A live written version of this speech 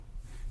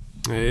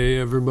Hey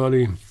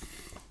everybody,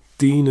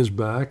 Dean is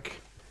back,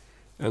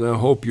 and I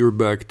hope you're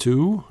back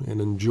too and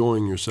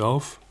enjoying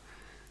yourself.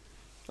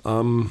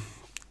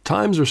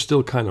 Times are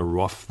still kind of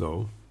rough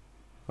though.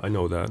 I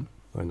know that.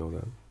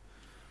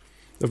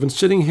 I've been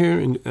sitting here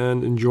and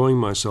enjoying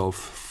myself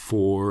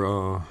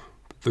for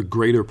the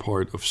greater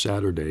part of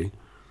Saturday.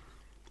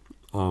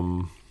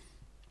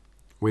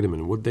 Wait a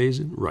minute, what day is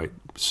it? Right,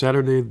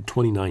 Saturday the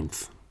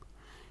 29th,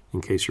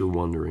 in case you're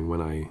wondering when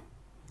I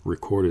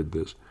recorded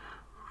this.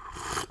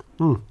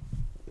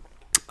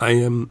 I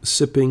am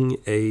sipping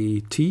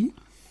a tea.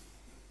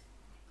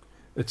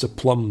 It's a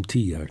plum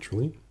tea,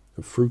 actually,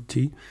 a fruit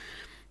tea.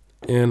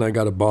 And I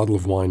got a bottle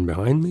of wine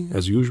behind me,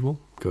 as usual,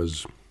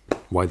 because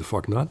why the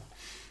fuck not?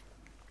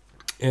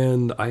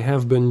 And I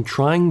have been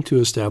trying to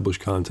establish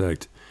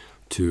contact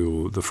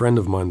to the friend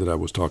of mine that I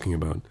was talking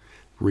about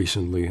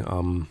recently,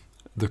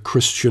 the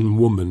Christian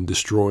woman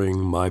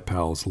destroying my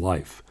pal's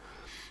life.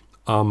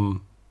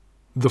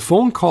 The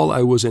phone call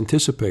I was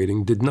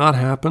anticipating did not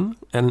happen,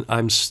 and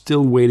I'm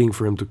still waiting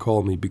for him to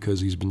call me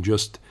because he's been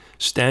just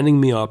standing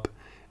me up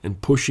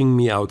and pushing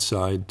me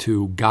outside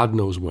to God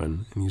knows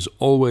when. And he's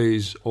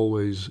always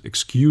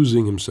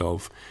excusing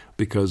himself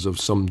because of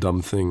some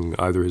dumb thing.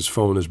 Either his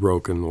phone is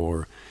broken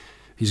or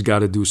he's got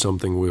to do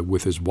something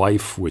with his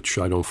wife, which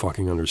I don't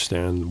fucking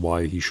understand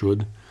why he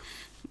should.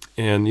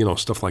 And,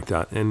 stuff like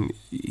that. And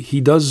he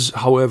does,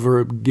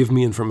 however, give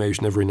me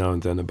information every now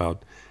and then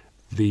about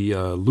the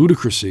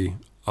ludicrousy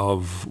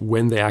of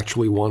when they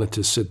actually wanted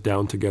to sit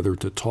down together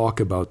to talk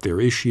about their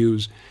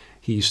issues.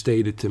 He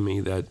stated to me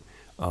that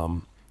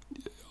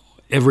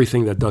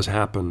everything that does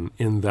happen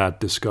in that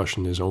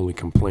discussion is only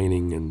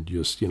complaining and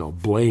just,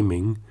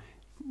 blaming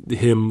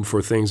him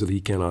for things that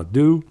he cannot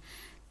do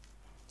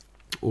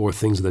or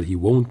things that he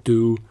won't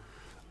do,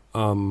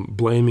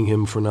 blaming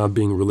him for not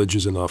being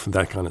religious enough and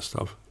that kind of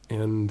stuff.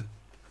 And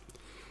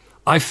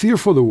I fear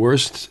for the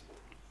worst.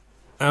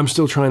 I'm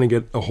still trying to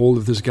get a hold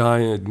of this guy,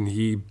 and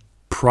he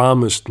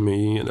promised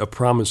me, and a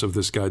promise of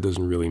this guy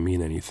doesn't really mean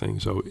anything.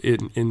 So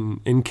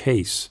in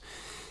case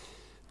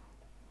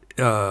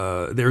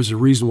there's a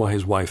reason why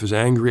his wife is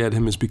angry at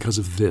him is because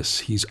of this.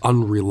 He's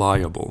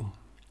unreliable.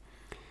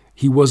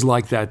 He was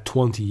like that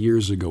 20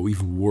 years ago,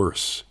 even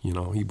worse.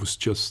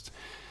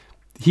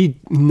 He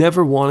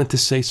never wanted to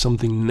say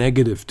something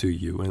negative to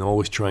you and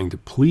always trying to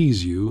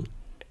please you,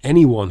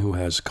 anyone who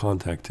has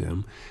contact to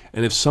him.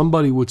 And if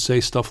somebody would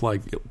say stuff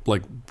like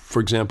for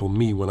example,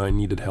 me when I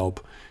needed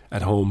help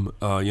at home,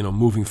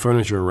 moving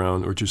furniture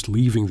around or just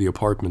leaving the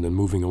apartment and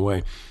moving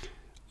away,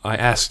 I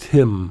asked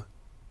him,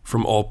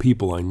 from all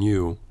people I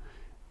knew,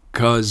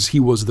 because he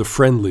was the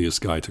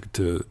friendliest guy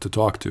to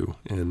talk to.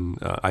 And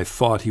I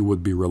thought he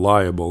would be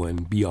reliable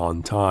and be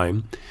on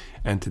time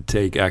and to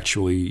take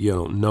actually,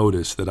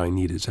 notice that I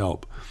need his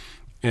help.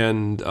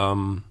 And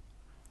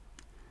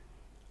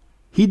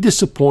he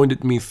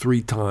disappointed me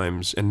 3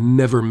 times and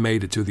never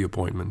made it to the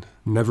appointment,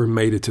 never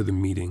made it to the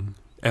meeting,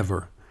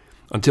 ever,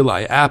 until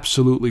I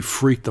absolutely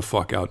freaked the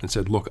fuck out and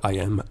said, look, I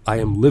am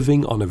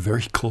living on a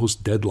very close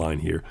deadline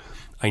here.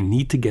 I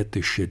need to get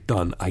this shit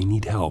done. I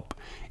need help.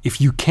 If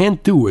you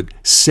can't do it,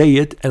 say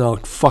it and I'll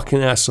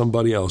fucking ask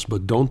somebody else,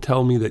 but don't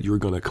tell me that you're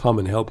going to come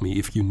and help me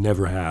if you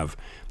never have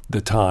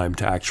the time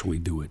to actually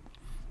do it.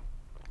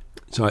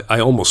 So I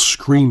almost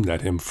screamed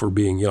at him for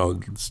being,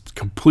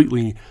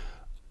 completely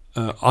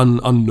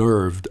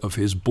unnerved of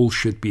his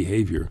bullshit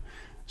behavior.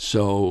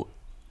 So,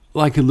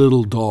 like a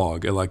little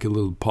dog, like a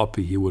little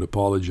puppy, he would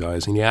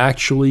apologize. And he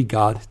actually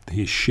got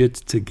his shit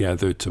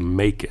together to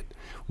make it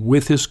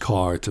with his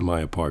car to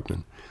my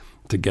apartment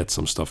to get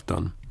some stuff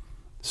done.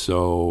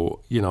 So,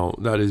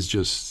 that is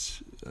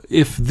just...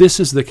 If this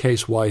is the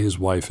case why his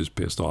wife is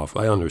pissed off,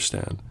 I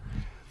understand.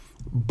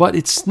 But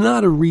it's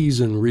not a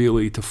reason,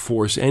 really, to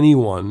force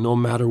anyone, no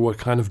matter what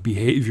kind of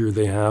behavior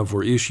they have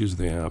or issues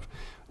they have,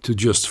 to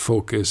just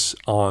focus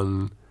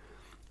on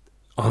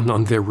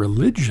their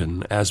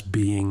religion as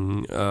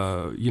being,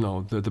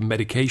 the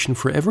medication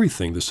for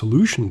everything, the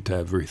solution to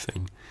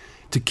everything,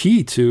 the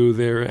key to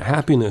their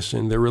happiness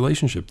in their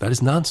relationship. That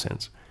is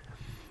nonsense.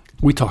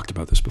 We talked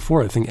about this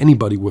before. I think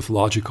anybody with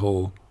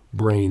logical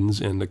brains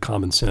and a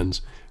common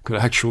sense could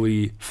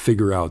actually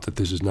figure out that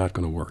this is not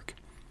going to work.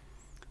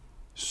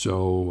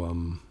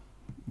 So,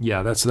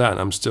 that's that.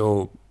 I'm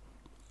still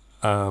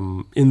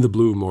in the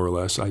blue, more or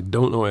less. I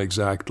don't know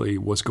exactly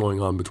what's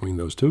going on between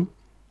those two,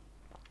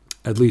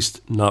 at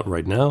least not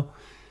right now.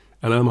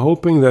 And I'm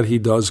hoping that he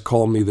does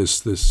call me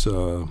this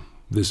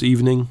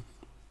evening.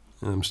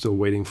 I'm still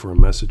waiting for a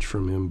message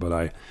from him,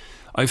 but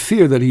I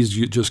fear that he's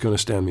just going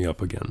to stand me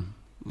up again.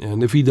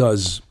 And if he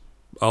does,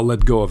 I'll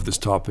let go of this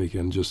topic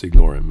and just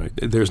ignore him.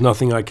 There's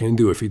nothing I can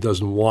do if he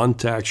doesn't want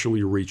to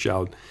actually reach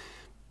out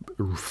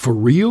for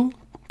real,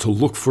 to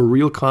look for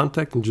real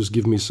contact and just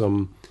give me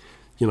some,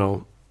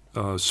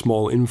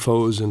 small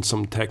infos and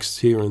some texts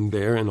here and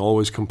there, and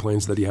always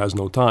complains that he has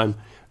no time.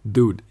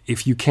 Dude,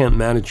 if you can't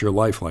manage your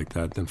life like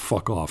that, then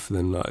fuck off.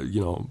 Then,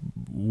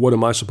 what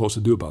am I supposed to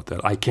do about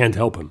that? I can't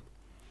help him.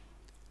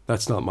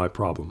 That's not my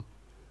problem.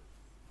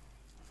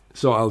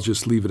 So I'll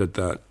just leave it at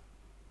that.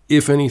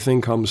 if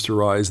anything comes to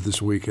rise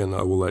this weekend,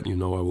 I will let you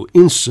know. I will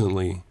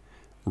instantly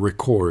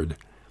record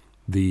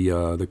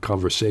the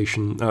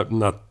conversation,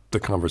 not the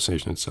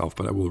conversation itself,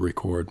 but I will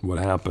record what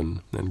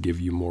happened and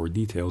give you more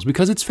details,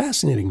 because it's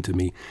fascinating to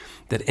me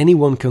that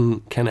anyone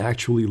can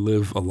actually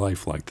live a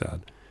life like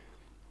that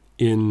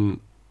in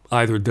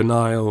either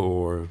denial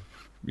or,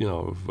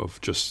 of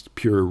just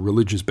pure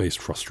religious-based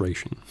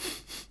frustration.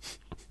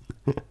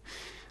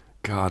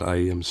 God, I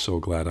am so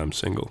glad I'm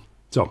single.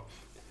 So,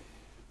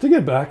 to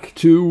get back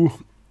to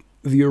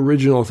the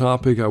original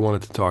topic I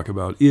wanted to talk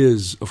about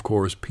is, of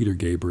course, Peter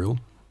Gabriel,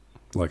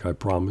 like I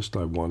promised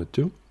I wanted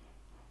to.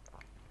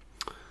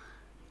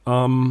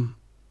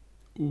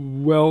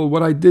 Well,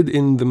 what I did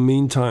in the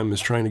meantime is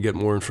trying to get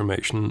more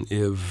information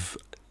if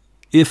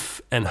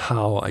and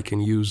how I can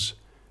use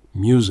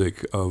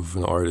music of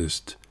an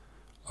artist,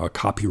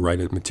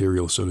 copyrighted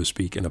material, so to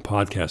speak, in a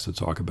podcast to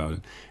talk about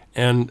it.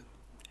 And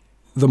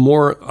the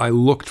more I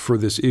looked for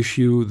this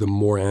issue, the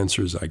more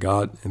answers I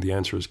got, and the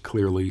answer is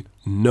clearly,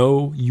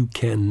 no, you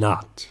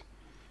cannot.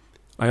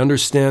 I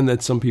understand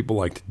that some people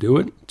like to do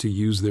it, to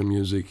use their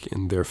music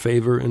in their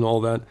favor and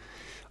all that.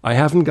 I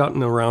haven't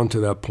gotten around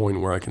to that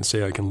point where I can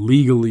say I can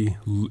legally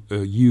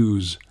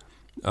use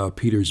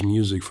Peter's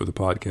music for the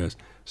podcast,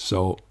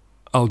 so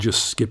I'll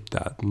just skip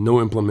that.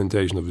 No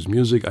implementation of his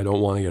music. I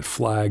don't want to get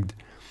flagged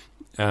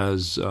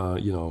as,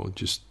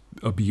 just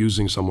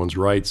abusing someone's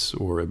rights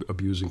or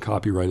abusing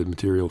copyrighted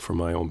material for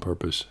my own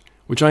purpose,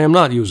 which I am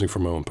not using for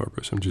my own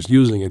purpose. I'm just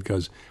using it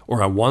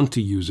I want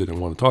to use it and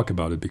want to talk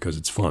about it because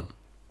it's fun.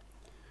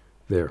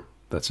 There,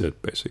 that's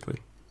it, basically.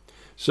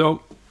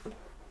 So,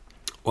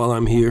 while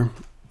I'm here,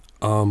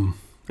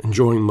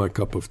 enjoying my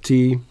cup of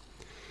tea,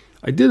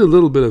 I did a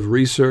little bit of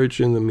research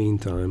in the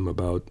meantime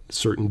about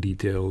certain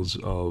details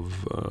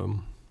of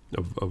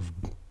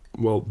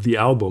the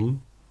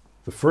album,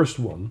 the first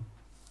one,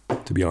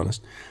 to be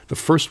honest. The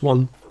first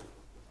one,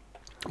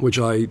 which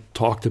I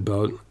talked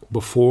about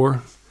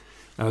before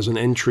as an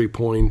entry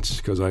point,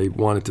 because I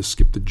wanted to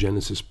skip the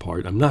Genesis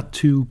part. I'm not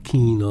too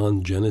keen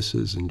on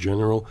Genesis in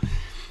general.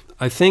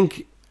 I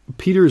think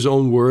Peter's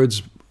own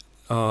words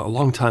a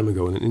long time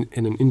ago in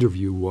an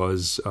interview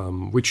was,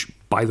 which,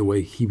 by the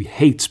way, he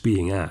hates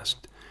being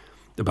asked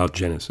about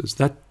Genesis.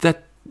 That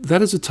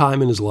is a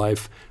time in his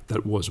life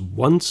that was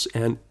once,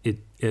 and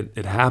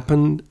it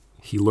happened.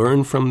 He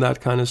learned from that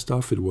kind of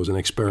stuff. It was an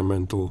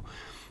experimental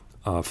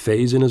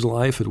phase in his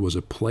life. It was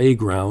a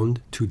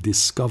playground to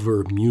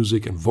discover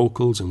music and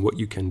vocals and what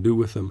you can do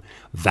with them.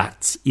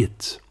 That's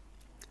it.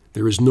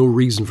 There is no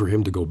reason for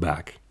him to go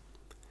back.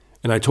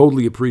 And I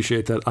totally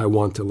appreciate that. I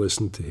want to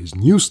listen to his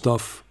new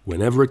stuff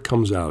whenever it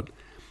comes out,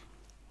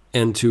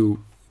 and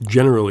to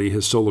generally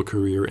his solo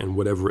career and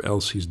whatever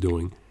else he's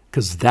doing,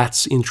 because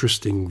that's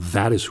interesting.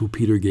 That is who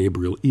Peter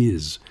Gabriel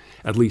is,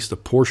 at least a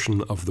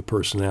portion of the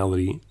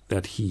personality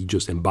that he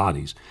just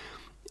embodies.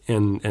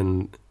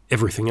 And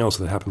everything else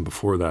that happened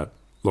before that,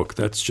 look,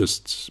 that's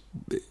just,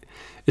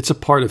 it's a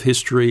part of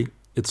history.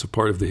 It's a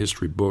part of the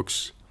history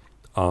books.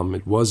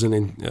 It was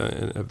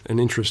an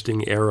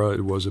interesting era.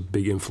 It was a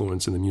big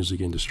influence in the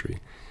music industry.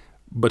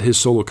 But his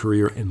solo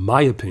career, in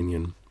my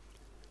opinion,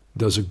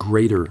 does a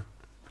greater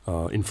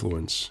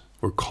influence,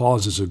 or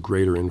causes a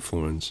greater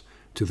influence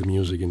to the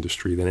music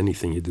industry than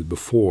anything he did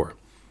before.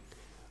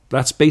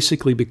 That's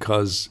basically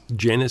because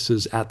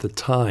Genesis at the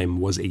time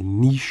was a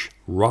niche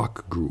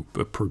rock group,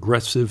 a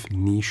progressive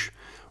niche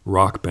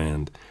rock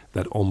band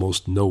that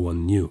almost no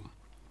one knew.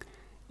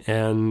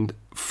 And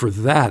for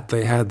that,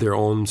 they had their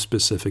own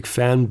specific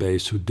fan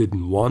base who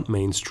didn't want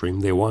mainstream.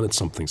 They wanted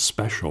something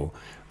special.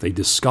 They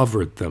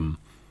discovered them,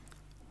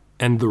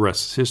 and the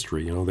rest is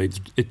history.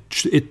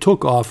 It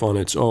took off on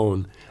its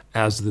own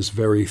as this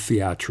very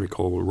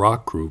theatrical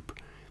rock group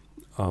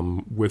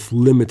with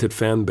limited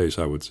fan base,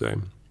 I would say.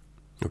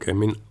 Okay, I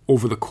mean,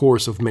 over the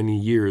course of many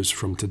years,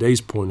 from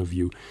today's point of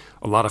view,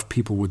 a lot of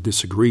people would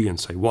disagree and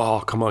say, "Wow,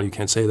 come on, you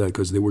can't say that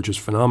because they were just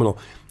phenomenal."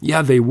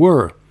 Yeah, they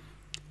were,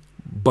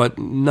 but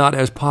not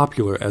as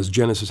popular as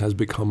Genesis has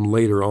become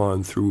later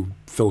on through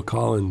Phil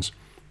Collins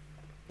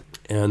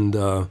and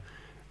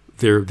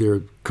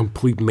their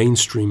complete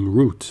mainstream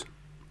route.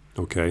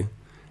 Okay,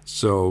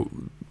 so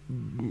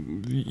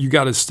you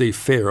got to stay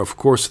fair. Of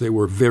course, they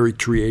were very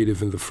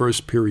creative in the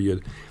first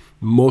period.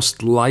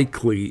 Most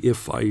likely,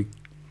 if I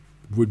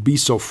would be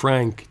so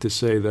frank to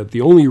say that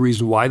the only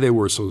reason why they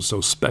were so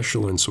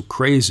special and so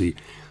crazy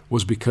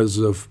was because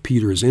of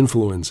Peter's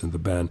influence in the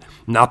band,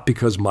 not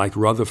because Mike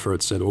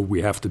Rutherford said, "Oh,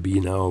 we have to be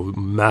now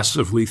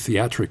massively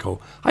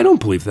theatrical." I don't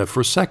believe that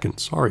for a second.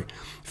 Sorry.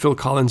 Phil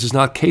Collins is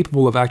not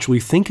capable of actually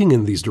thinking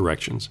in these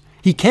directions.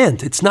 He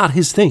can't. It's not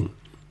his thing.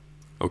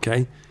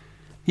 Okay?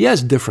 He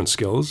has different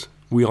skills.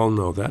 We all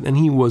know that. And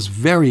he was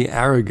very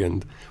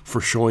arrogant for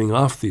showing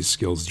off these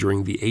skills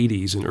during the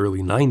 80s and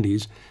early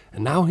 90s.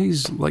 And now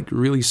he's like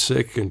really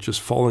sick and just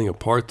falling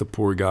apart, the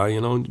poor guy.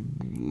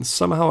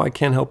 Somehow I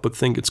can't help but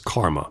think it's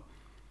karma.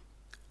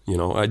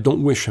 I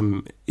don't wish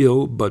him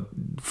ill, but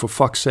for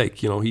fuck's sake,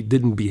 he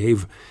didn't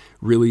behave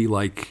really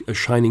like a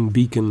shining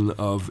beacon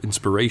of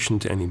inspiration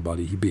to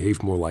anybody. He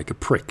behaved more like a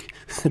prick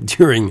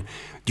during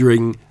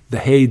the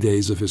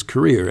heydays of his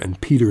career, and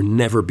Peter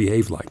never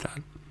behaved like that.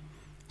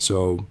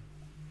 So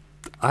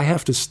I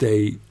have to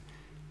stay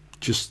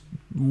just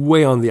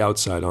way on the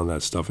outside on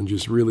that stuff and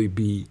just really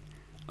be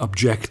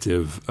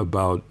objective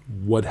about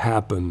what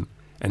happened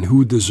and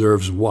who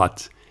deserves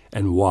what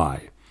and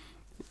why.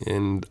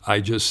 And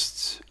I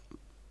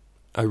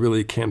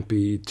really can't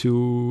be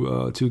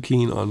too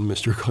keen on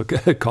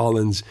Mr.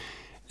 Collins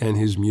and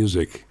his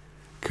music,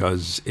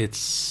 because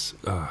it's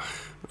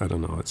I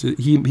don't know.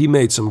 He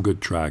made some good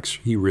tracks.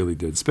 He really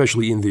did.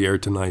 Especially In the Air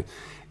Tonight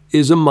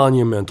is a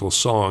monumental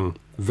song,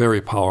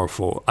 very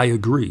powerful. I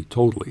agree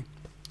totally,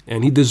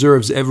 and he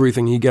deserves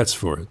everything he gets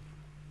for it.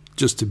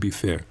 Just to be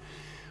fair,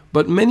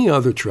 but many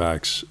other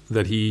tracks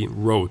that he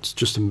wrote,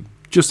 just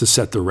to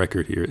set the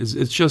record here,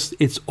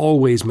 it's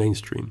always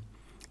mainstream.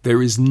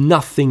 There is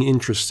nothing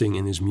interesting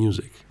in his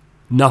music.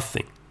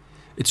 Nothing.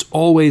 It's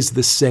always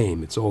the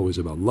same. It's always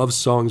about love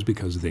songs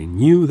because they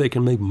knew they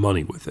can make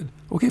money with it.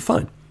 Okay,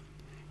 fine.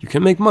 You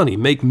can make money,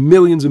 make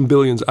millions and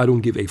billions, I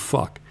don't give a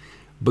fuck.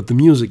 But the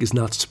music is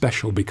not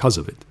special because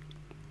of it.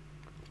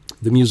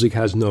 The music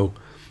has no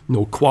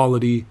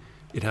quality.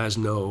 It has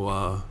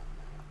no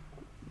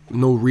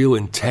real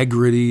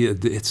integrity.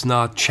 It's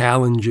not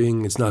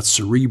challenging. It's not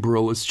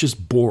cerebral. It's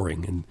just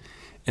boring.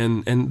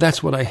 And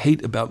that's what I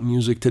hate about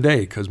music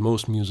today, because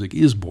most music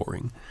is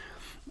boring.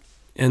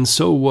 And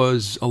so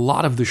was a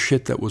lot of the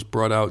shit that was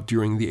brought out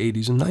during the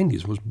 80s and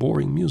 90s was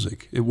boring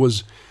music. It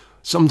was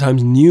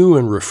sometimes new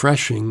and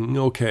refreshing.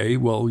 Okay,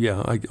 well,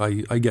 yeah,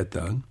 I get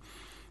that.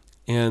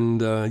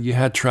 And you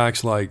had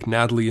tracks like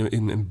Natalie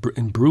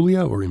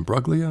Imbruglia or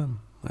Imbruglia.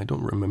 I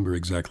don't remember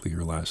exactly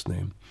her last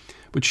name.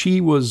 But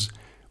she was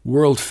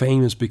world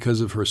famous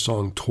because of her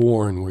song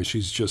Torn, where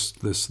she's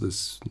just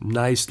this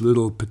nice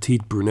little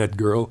petite brunette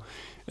girl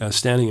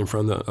standing in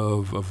front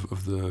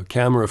of the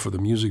camera for the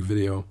music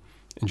video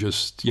and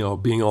just,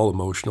 being all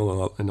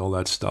emotional and all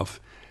that stuff.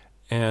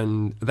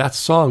 And that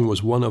song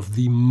was one of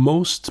the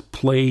most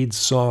played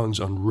songs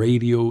on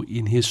radio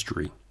in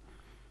history.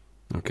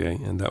 Okay,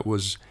 and that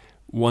was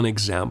one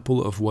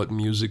example of what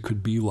music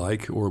could be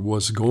like, or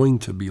was going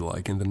to be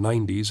like, in the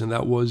 90s, and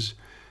that was,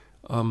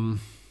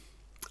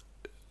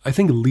 I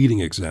think, a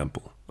leading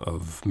example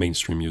of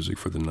mainstream music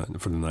for the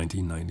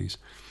 1990s.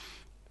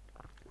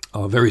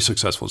 A very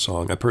successful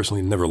song. I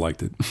personally never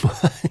liked it,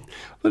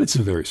 but it's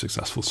a very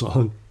successful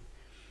song.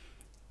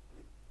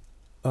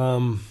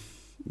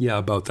 Yeah,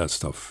 about that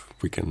stuff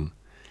we can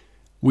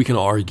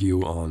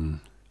argue on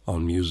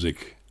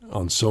music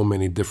on so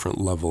many different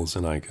levels,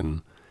 and I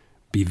can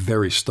be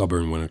very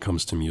stubborn when it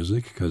comes to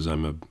music because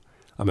I'm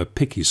a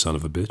picky son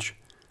of a bitch.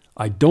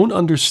 I don't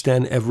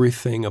understand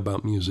everything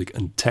about music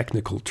in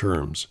technical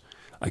terms.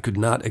 I could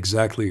not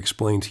exactly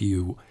explain to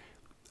you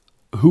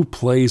who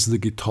plays the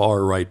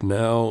guitar right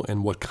now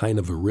and what kind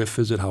of a riff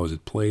is it, how is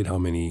it played, how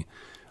many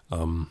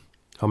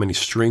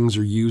strings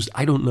are used.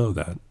 I don't know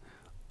that.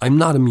 I'm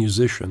not a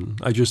musician.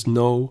 I just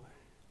know,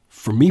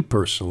 for me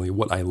personally,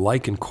 what I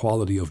like in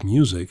quality of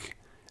music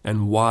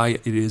and why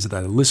it is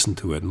that I listen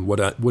to it and what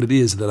it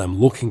is that I'm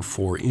looking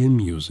for in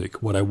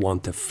music, what I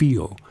want to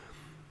feel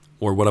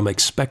or what I'm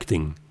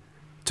expecting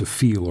to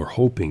feel or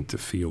hoping to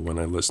feel when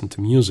I listen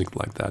to music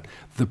like that.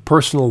 The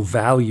personal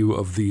value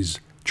of these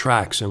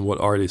tracks and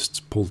what artists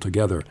pull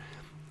together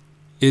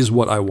is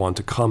what I want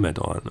to comment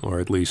on,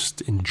 or at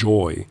least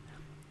enjoy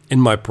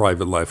in my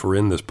private life or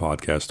in this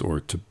podcast,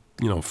 or to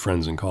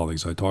friends and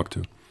colleagues I talk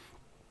to.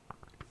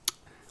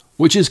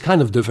 Which is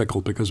kind of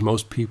difficult because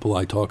most people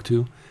I talk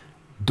to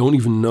don't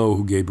even know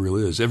who Gabriel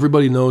is.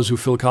 Everybody knows who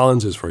Phil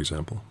Collins is, for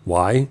example.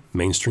 Why?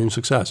 Mainstream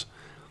success.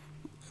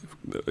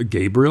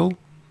 Gabriel?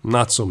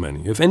 Not so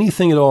many. If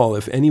anything at all,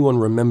 if anyone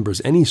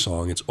remembers any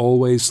song, it's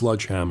always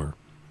Sledgehammer.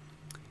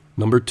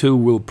 Number 2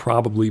 will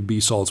probably be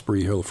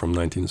Salisbury Hill from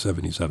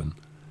 1977,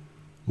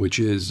 which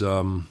is,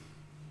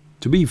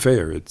 to be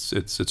fair, it's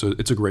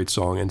a great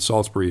song, and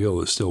Salisbury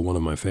Hill is still one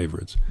of my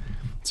favorites.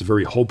 It's a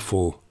very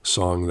hopeful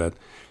song that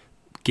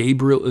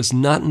Gabriel is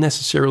not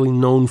necessarily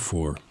known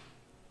for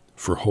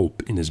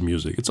hope in his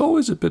music. It's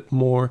always a bit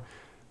more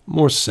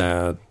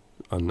sad,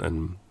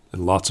 and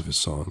lots of his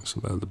songs.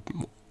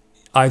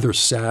 Either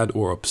sad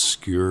or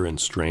obscure and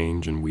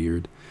strange and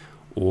weird,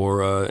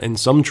 or in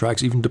some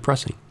tracks even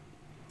depressing,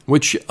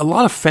 which a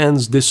lot of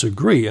fans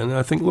disagree. And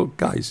I think, look,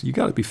 guys, you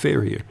got to be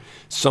fair here.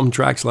 Some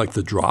tracks like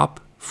The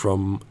Drop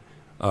from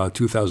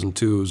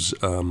 2002's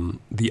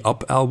The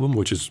Up album,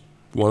 which is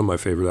one of my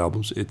favorite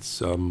albums. It's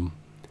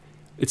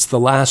the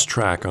last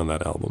track on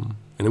that album,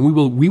 and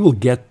we will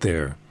get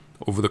there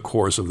over the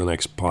course of the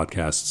next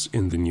podcasts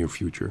in the near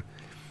future.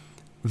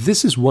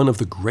 This is one of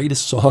the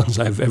greatest songs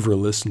I've ever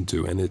listened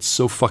to, and it's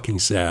so fucking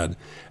sad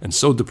and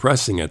so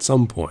depressing at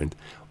some point.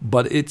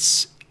 But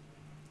it's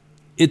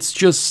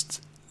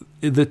just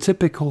the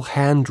typical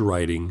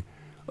handwriting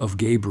of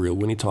Gabriel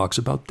when he talks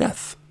about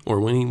death,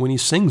 or when he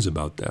sings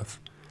about death.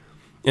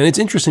 And it's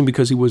interesting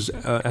because he was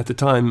at the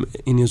time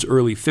in his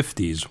early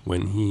 50s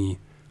when he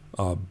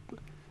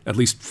at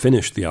least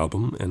finished the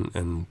album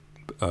and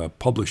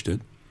published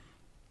it.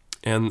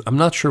 And I'm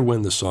not sure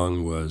when the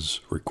song was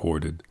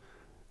recorded.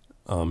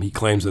 He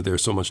claims that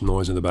there's so much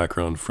noise in the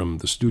background from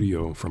the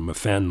studio, from a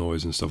fan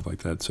noise and stuff like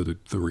that, so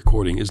the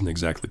recording isn't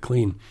exactly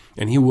clean.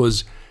 And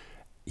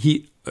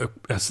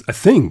I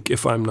think,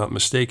 if I'm not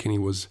mistaken, he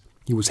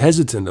was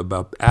hesitant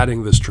about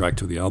adding this track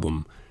to the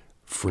album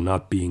for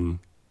not being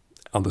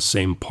on the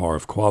same par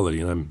of quality.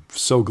 And I'm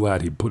so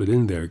glad he put it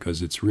in there,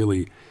 because it's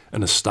really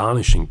an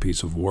astonishing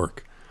piece of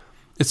work.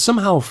 It's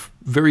somehow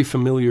very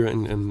familiar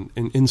and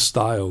in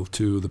style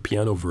to the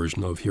piano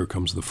version of Here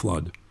Comes the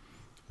Flood,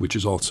 which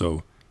is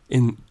also,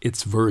 in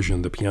its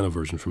version, the piano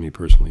version for me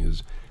personally,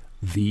 is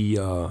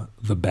the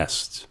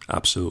best,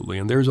 absolutely.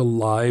 And there's a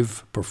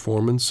live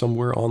performance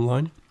somewhere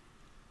online,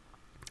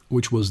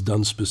 which was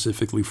done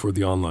specifically for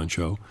the online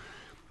show.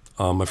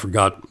 I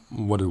forgot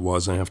what it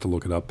was. I have to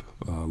look it up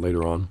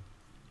later on.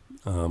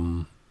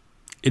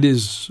 It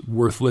is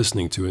worth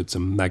listening to. It's a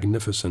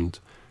magnificent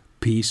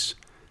piece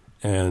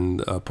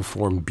and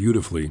performed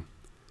beautifully.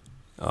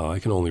 I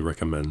can only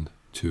recommend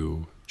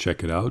to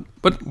check it out.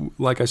 But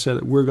like I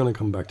said, we're going to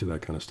come back to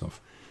that kind of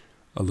stuff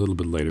a little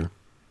bit later.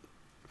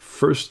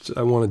 First,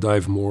 I want to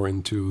dive more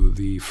into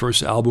the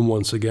first album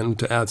once again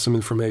to add some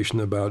information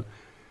about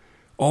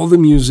all the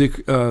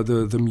music,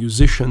 the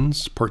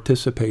musicians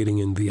participating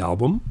in the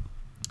album,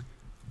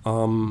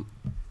 and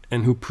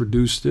who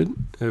produced it,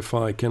 if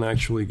I can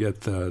actually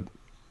get that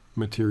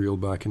material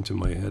back into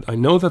my head. I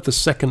know that the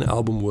second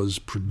album was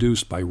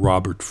produced by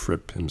Robert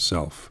Fripp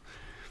himself.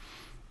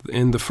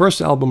 In the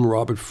first album,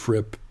 Robert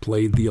Fripp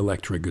played the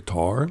electric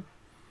guitar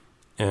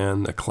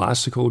and a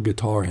classical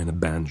guitar and a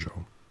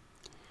banjo.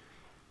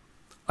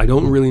 I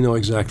don't really know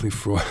exactly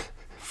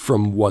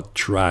from what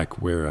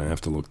track where. I have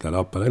to look that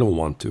up, but I don't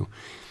want to.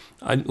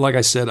 Like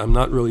I said, I'm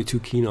not really too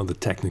keen on the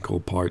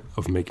technical part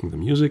of making the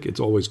music. It's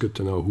always good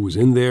to know who's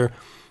in there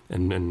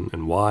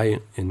and why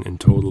in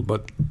total.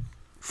 But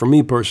for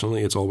me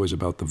personally, it's always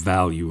about the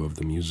value of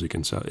the music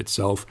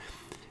itself.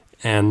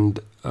 And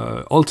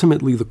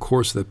ultimately, the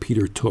course that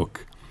Peter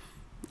took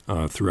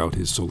throughout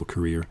his solo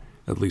career,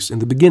 at least in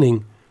the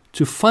beginning,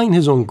 to find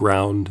his own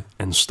ground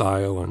and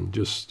style and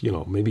just,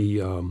 maybe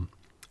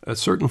a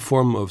certain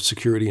form of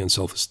security and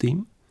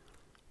self-esteem,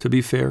 to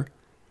be fair,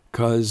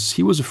 because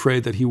he was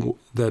afraid that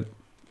that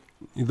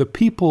the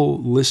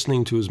people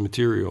listening to his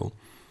material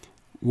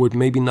would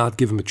maybe not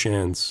give him a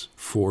chance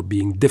for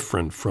being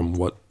different from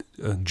what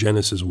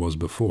Genesis was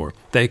before.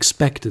 They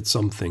expected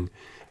something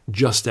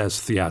just as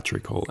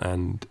theatrical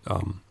and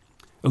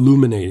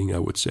illuminating, I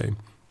would say,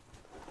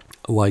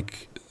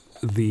 like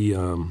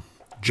the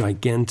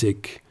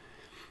gigantic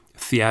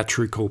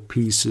theatrical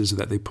pieces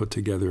that they put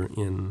together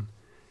in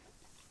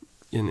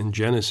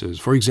Genesis.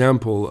 For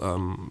example,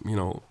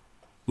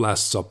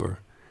 Last Supper,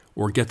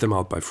 or Get Them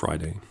Out by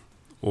Friday,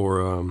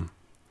 or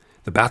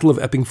The Battle of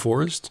Epping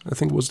Forest, I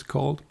think was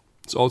called.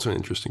 It's also an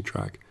interesting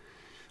track.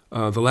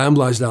 The Lamb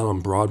Lies Down on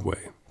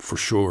Broadway, for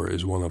sure,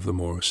 is one of the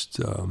most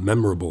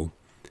memorable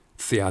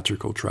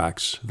theatrical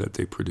tracks that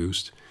they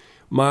produced.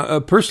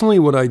 Personally,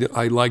 what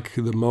I like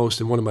the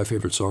most, and one of my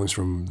favorite songs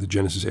from the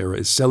Genesis era,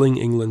 is Selling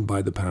England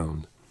by the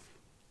Pound,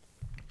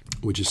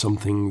 which is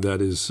something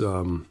that is...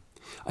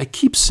 I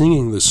keep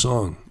singing this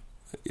song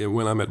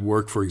when I'm at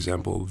work, for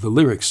example. The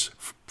lyrics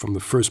from the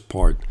first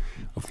part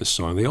of the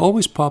song, they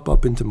always pop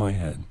up into my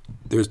head.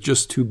 They're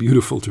just too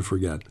beautiful to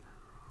forget.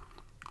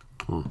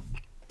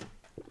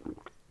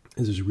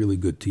 This is really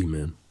good tea,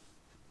 man.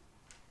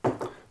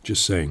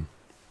 Just saying.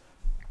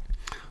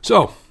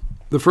 So,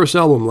 the first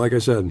album, like I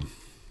said,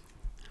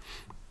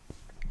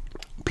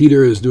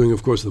 Peter is doing,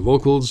 of course, the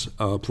vocals,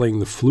 playing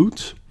the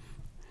flute,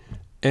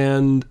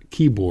 and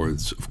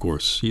keyboards, of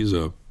course. He's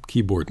a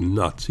keyboard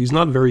nut. He's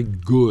not very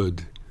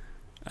good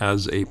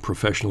as a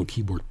professional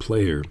keyboard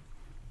player,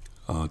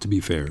 to be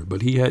fair,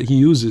 but he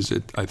uses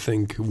it, I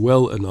think,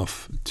 well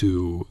enough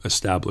to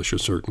establish a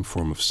certain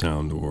form of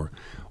sound or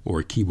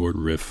a keyboard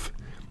riff,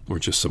 or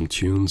just some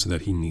tunes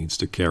that he needs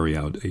to carry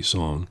out a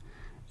song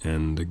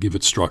and give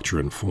it structure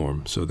and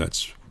form. So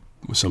that's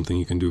something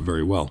he can do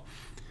very well.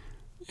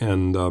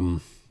 And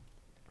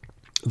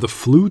the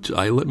flute,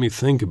 let me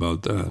think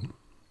about that.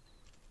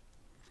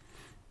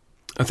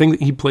 I think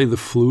that he played the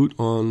flute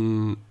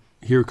on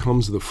Here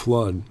Comes the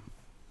Flood.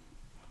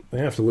 I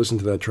have to listen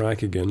to that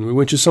track again,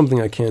 which is something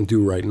I can't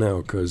do right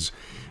now because,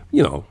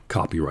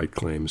 copyright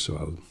claims,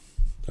 so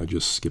I'll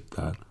just skip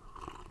that.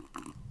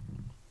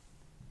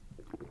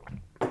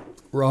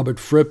 Robert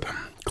Fripp,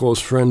 close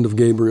friend of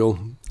Gabriel,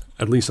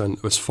 at least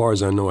as far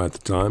as I know at the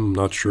time. I'm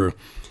not sure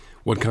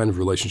what kind of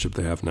relationship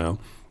they have now.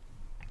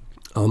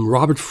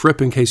 Robert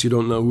Fripp, in case you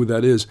don't know who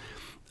that is,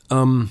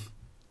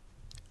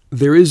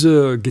 there is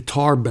a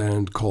guitar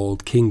band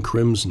called King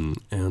Crimson,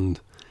 and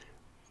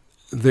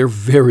they're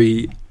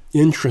very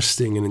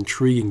interesting and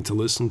intriguing to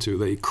listen to.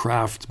 They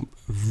craft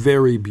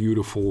very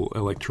beautiful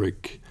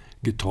electric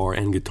guitar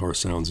and guitar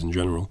sounds in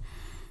general.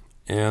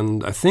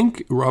 And I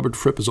think Robert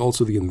Fripp is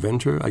also the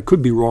inventor. I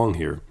could be wrong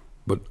here,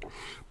 but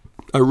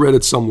I read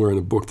it somewhere in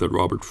a book that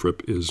Robert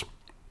Fripp is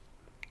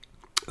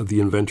the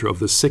inventor of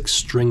the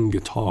 6-string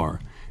guitar,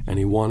 and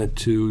he wanted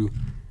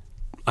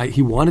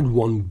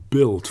one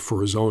built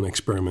for his own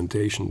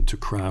experimentation to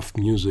craft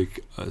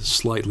music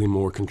slightly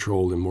more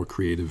controlled and more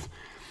creative,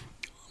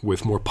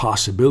 with more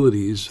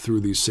possibilities through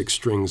these 6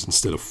 strings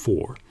instead of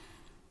 4.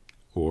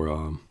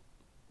 Or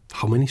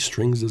how many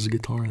strings does a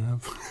guitar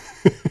have?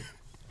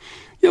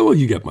 Yeah, well,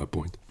 you get my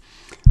point.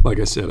 Like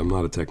I said, I'm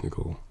not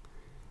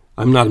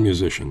a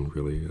musician,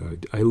 really.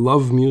 I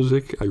love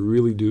music, I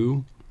really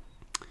do.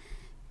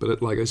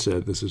 But like I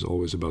said, this is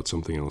always about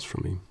something else for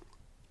me.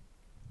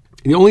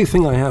 The only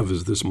thing I have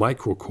is this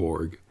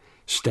microKORG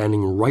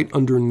standing right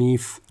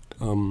underneath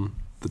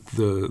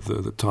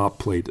the top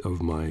plate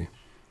of my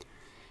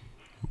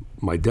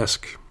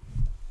desk.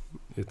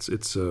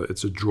 It's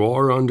a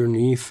drawer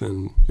underneath,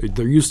 and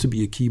there used to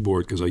be a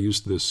keyboard because I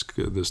used this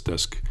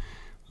desk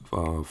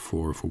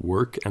for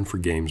work and for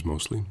games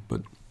mostly.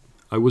 But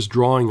I was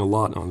drawing a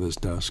lot on this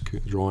desk,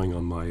 drawing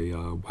on my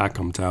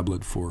Wacom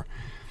tablet for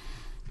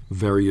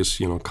various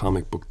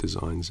comic book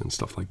designs and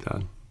stuff like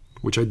that,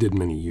 which I did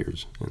many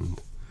years. And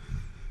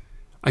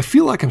I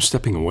feel like I'm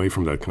stepping away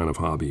from that kind of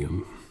hobby.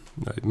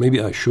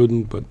 Maybe I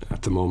shouldn't, but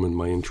at the moment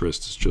my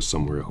interest is just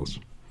somewhere else.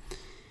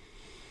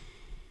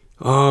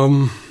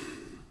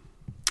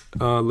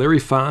 Larry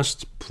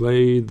Fast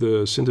played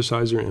the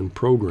synthesizer and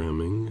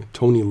programming.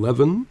 Tony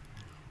Levin,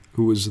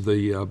 who was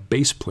the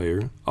bass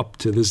player up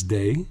to this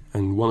day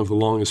and one of the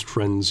longest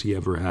friends he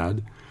ever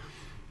had.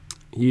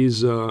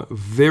 He's a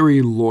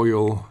very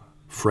loyal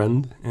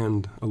friend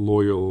and a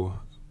loyal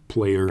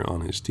player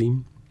on his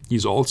team.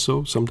 He's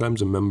also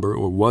sometimes a member,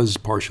 or was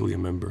partially a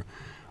member,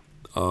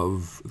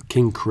 of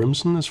King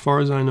Crimson, as far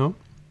as I know.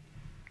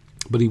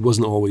 But he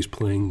wasn't always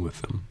playing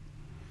with them.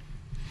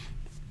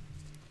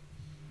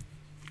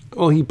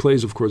 Well, he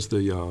plays, of course,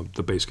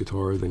 the bass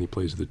guitar. Then he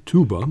plays the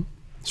tuba,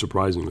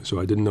 surprisingly. So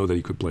I didn't know that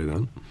he could play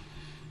that.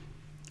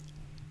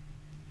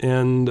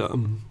 And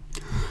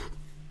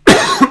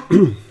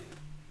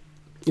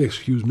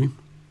excuse me.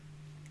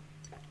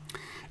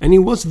 And he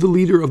was the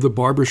leader of the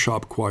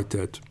Barbershop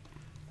Quartet,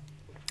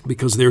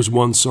 because there's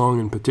one song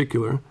in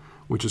particular,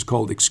 which is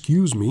called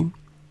Excuse Me,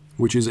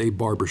 which is a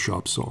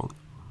barbershop song.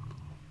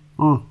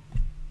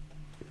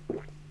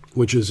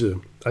 Which is,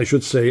 I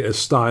should say, a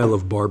style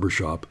of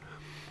barbershop.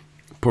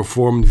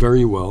 Performed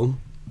very well.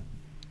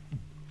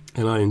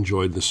 And I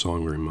enjoyed the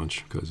song very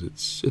much, because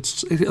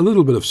it's a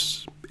little bit of,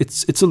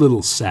 it's a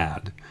little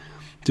sad,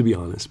 to be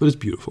honest, but it's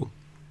beautiful.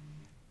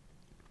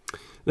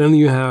 Then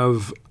you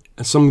have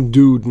some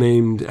dude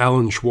named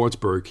Alan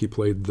Schwartzberg. He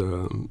played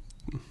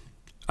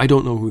I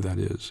don't know who that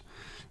is,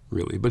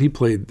 really, but he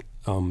played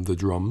the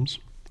drums.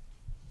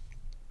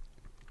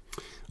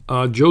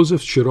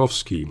 Joseph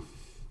Chirovsky,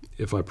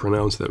 if I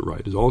pronounce that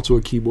right, is also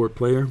a keyboard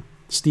player.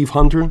 Steve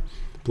Hunter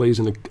plays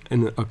an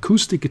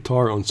acoustic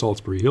guitar on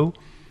Salisbury Hill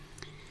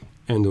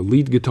and a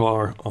lead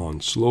guitar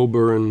on Slow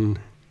Burn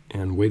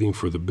and Waiting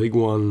for the Big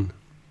One,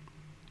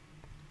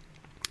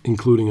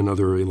 including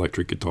another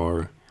electric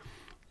guitar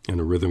and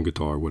a rhythm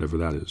guitar, whatever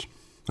that is.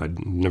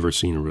 I'd never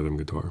seen a rhythm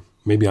guitar.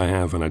 Maybe I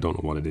have, and I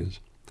don't know what it is.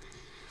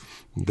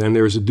 Then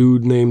there's a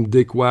dude named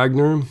Dick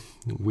Wagner,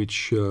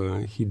 which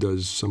he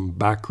does some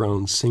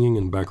background singing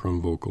and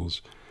background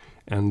vocals,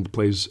 and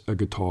plays a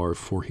guitar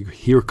for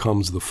Here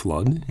Comes the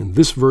Flood. And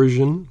this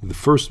version, the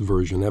first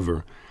version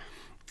ever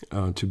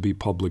to be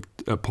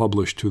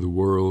published to the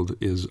world,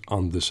 is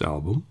on this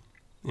album.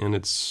 And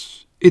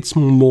it's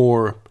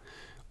louder,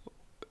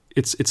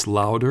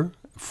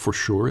 for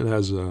sure. It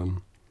has a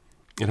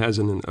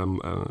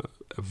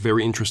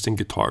very interesting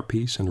guitar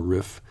piece and a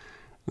riff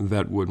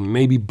that would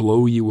maybe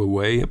blow you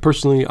away.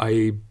 Personally,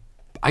 I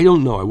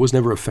don't know. I was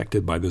never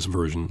affected by this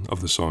version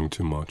of the song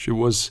too much. It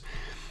was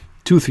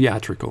too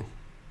theatrical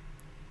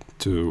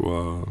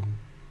to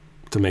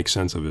make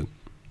sense of it,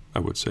 I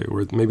would say.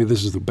 Or maybe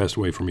this is the best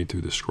way for me to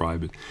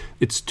describe it.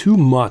 It's too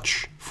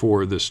much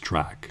for this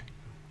track,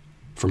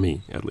 for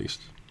me at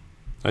least.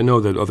 I know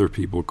that other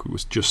people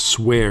could just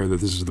swear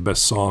that this is the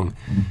best song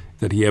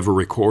that he ever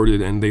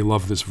recorded, and they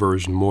love this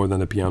version more than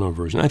the piano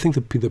version. I think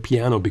the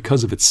piano,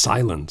 because of its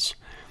silence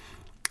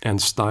and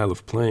style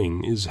of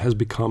playing, has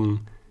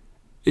become...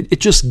 It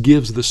just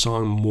gives the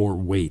song more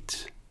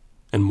weight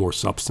and more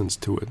substance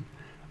to it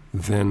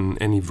than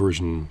any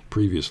version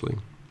previously.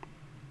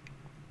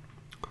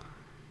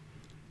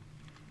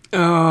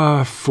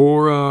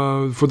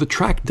 For the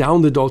track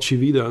Down the Dolce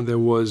Vita, there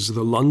was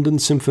the London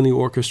Symphony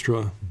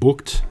Orchestra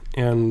booked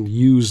and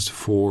used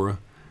for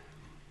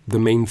the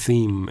main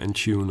theme and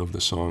tune of the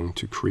song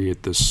to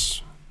create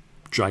this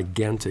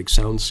gigantic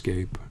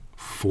soundscape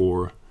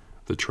for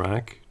the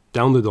track.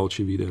 Down the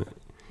Dolce Vita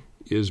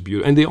is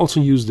beautiful. And they also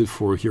used it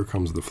for Here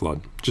Comes the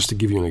Flood, just to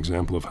give you an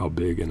example of how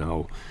big and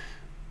how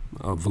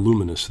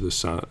voluminous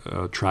this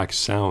track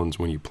sounds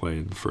when you play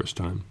it the first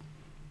time.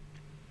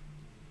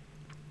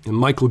 And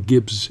Michael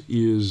Gibbs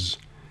is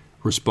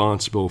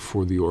responsible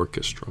for the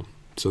orchestra.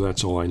 So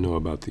that's all I know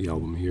about the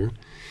album here.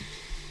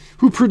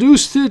 Who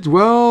produced it?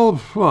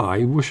 Well,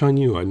 I wish I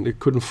knew. I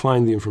couldn't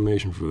find the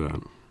information for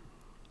that.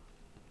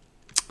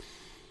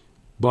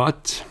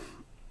 But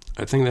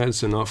I think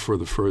that's enough for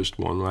the first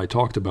one. I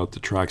talked about the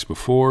tracks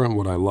before and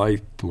what I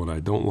liked, what I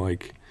don't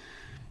like,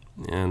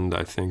 and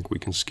I think we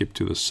can skip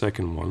to the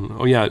second one.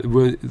 Oh yeah,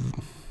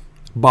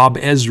 Bob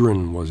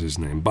Ezrin was his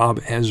name. Bob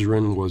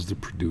Ezrin was the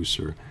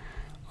producer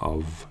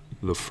of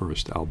the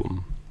first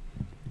album.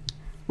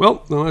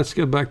 Well, now let's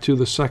get back to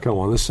the second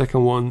one. The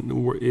second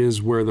one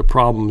is where the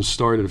problems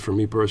started for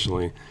me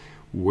personally,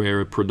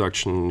 where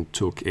production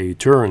took a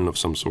turn of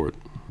some sort.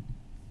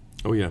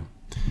 Oh yeah,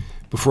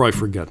 before I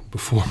forget,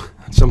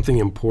 something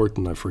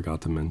important I forgot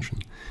to mention.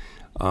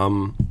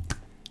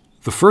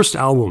 The first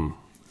album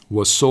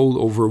was sold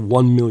over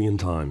 1 million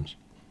times,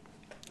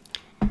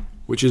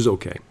 which is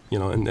okay. You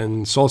know,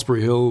 and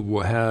Salisbury Hill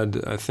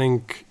had, I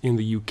think, in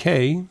the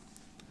UK,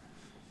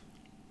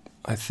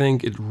 I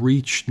think it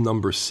reached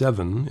number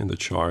 7 in the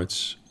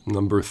charts,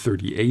 number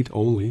 38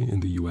 only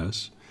in the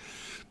US,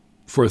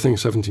 for I think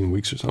 17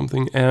 weeks or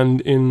something. And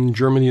in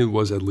Germany, it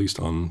was at least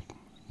on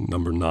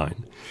number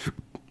 9,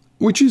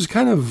 which is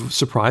kind of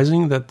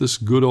surprising that this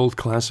good old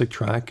classic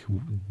track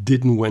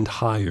didn't went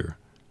higher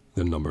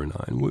than number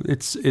 9.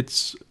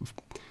 It's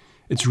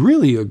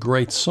really a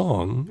great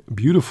song,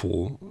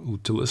 beautiful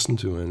to listen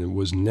to, and it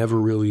was never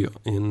really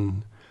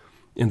in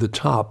the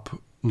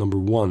top number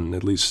 1,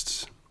 at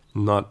least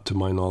not to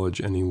my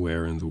knowledge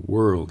anywhere in the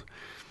world,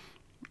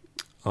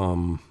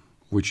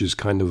 which is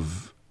kind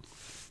of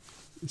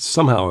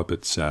somehow a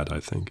bit sad, I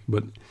think.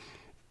 But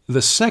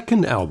the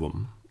second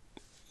album,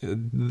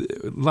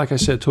 like I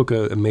said, took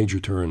a major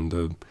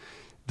turn.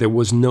 There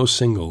was no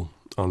single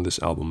on this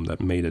album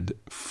that made it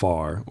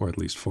far, or at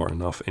least far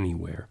enough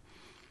anywhere.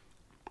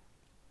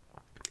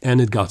 And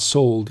it got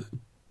sold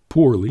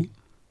poorly,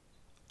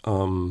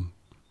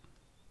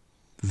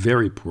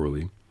 very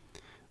poorly.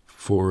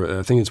 For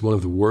I think it's one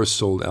of the worst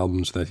sold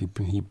albums that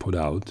he put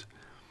out.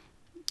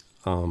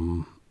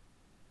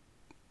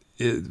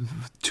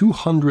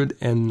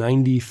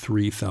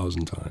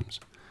 293,000 times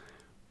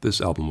this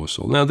album was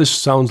sold. Now this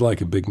sounds like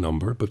a big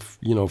number, but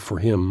you know, for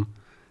him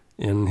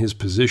in his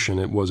position,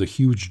 it was a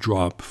huge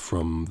drop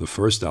from the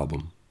first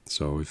album.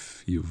 So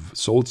if you've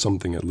sold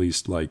something at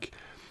least like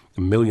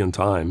 1 million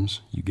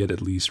times, you get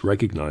at least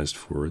recognized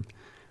for it,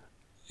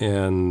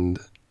 and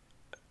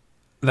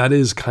that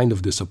is kind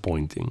of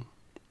disappointing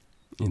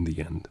in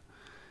the end.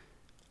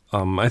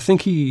 I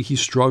think he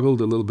struggled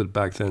a little bit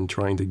back then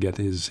trying to get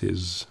his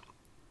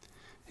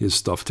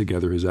stuff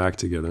together, his act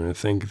together, and I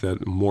think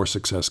that more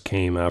success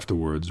came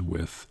afterwards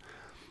with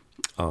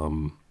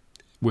the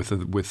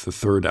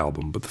third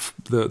album. But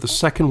the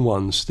second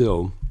one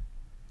still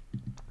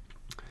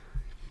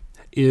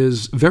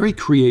is very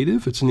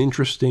creative. It's an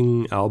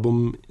interesting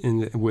album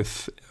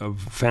with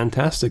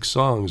fantastic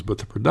songs, but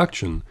the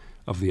production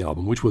of the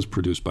album, which was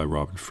produced by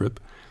Robert Fripp,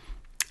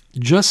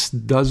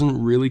 just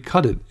doesn't really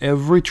cut it.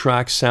 Every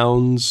track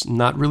sounds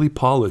not really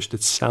polished.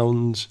 It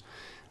sounds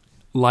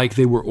like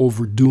they were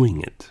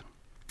overdoing it,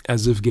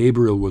 as if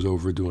Gabriel was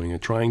overdoing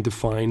it, trying to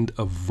find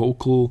a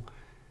vocal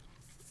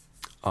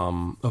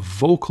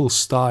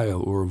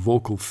style or a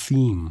vocal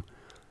theme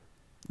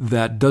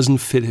that doesn't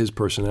fit his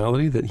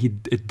personality,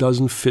 it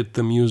doesn't fit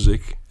the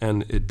music,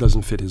 and it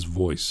doesn't fit his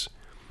voice,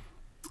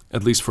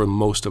 at least for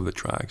most of the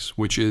tracks,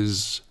 which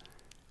is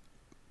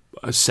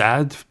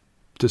sad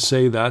to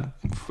say that,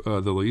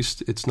 the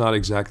least. It's not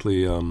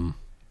exactly a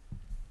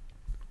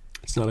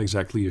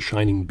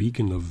shining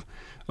beacon of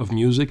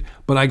music.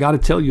 But I got to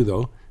tell you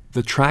though,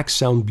 the tracks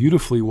sound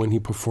beautifully when he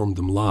performed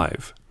them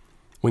live.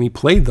 When he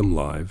played them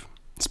live,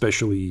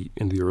 especially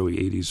in the early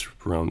 80s,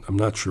 around, I'm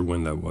not sure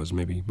when that was,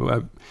 maybe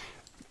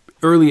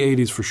early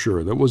 80s for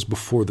sure. That was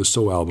before the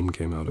So album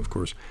came out, of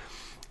course.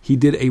 He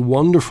did a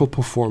wonderful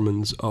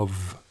performance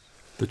of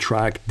the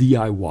track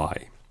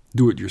DIY,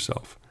 Do It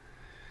Yourself,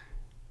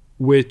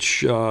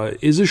 which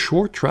is a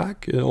short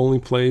track. It only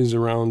plays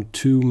around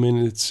 2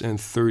 minutes and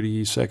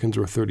 30 seconds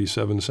or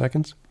 37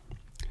 seconds.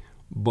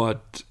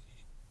 But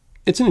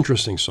it's an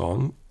interesting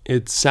song.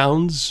 It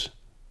sounds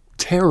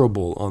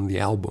terrible on the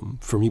album,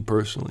 for me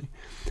personally.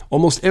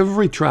 Almost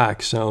every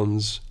track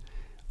sounds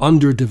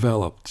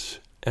underdeveloped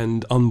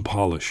and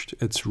unpolished.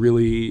 It's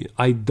really,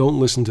 I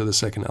don't listen to the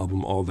second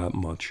album all that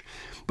much.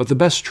 But the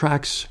best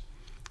tracks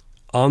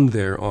on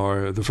there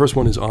are, the first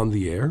one is On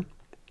the Air.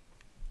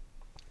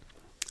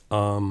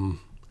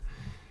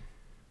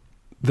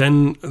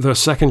 Then the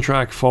second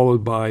track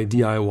followed by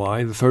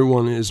DIY. The third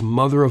one is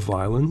Mother of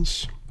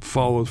Violence,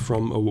 followed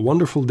from A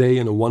Wonderful Day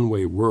in a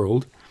One-Way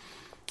World.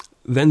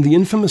 Then the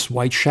infamous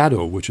White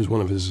Shadow, which is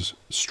one of his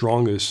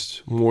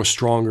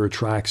stronger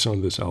tracks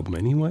on this album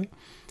anyway.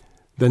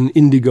 Then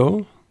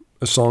Indigo,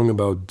 a song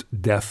about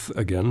death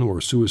again, or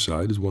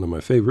suicide, is one of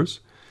my favorites.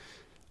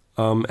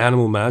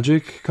 Animal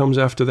Magic comes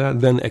after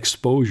that. Then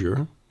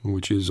Exposure,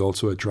 which is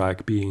also a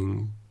track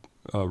being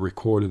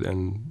recorded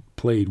and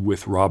played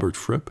with Robert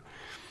Fripp.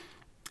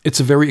 It's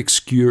a very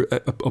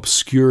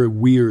obscure,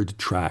 weird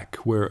track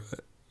where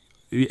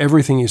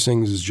everything he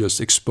sings is just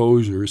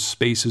exposure,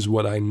 space is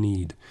what I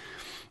need.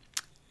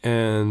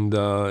 And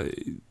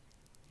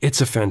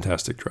it's a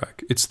fantastic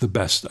track. It's the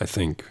best, I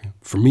think,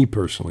 for me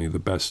personally, the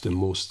best and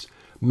most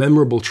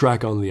memorable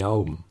track on the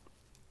album,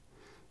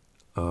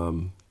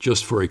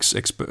 just for its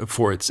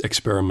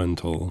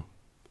experimental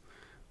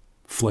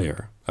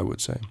flair, I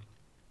would say.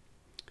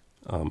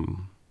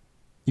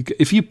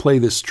 If you play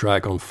this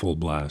track on full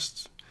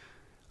blast,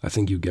 I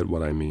think you get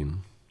what I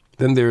mean.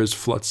 Then there's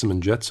Flotsam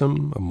and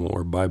Jetsam, a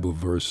more Bible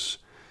verse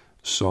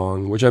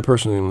song, which I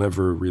personally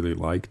never really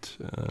liked.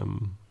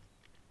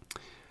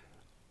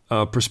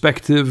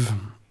 Perspective,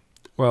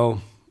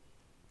 well,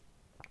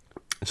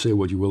 say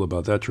what you will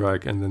about that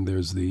track. And then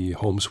there's the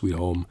Home Sweet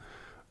Home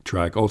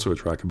track, also a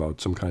track about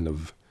some kind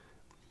of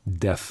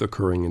death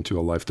occurring into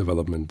a life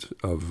development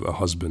of a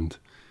husband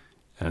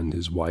and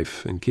his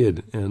wife and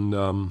kid. And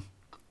I'm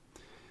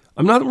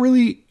not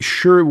really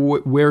sure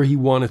where he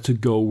wanted to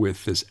go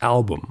with this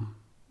album.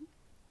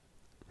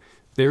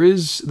 There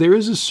is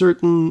a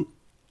certain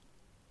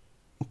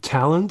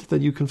talent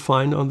that you can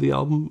find on the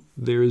album.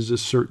 There is a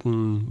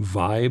certain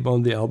vibe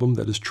on the album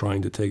that is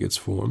trying to take its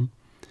form.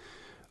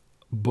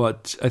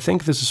 But I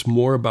think this is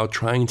more about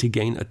trying to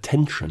gain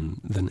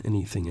attention than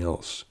anything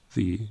else,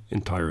 the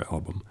entire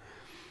album.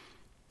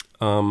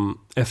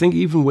 I think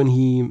even when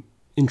he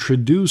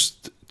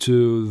introduced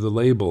to the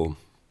label,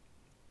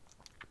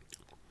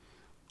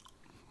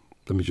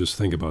 let me just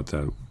think about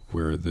that,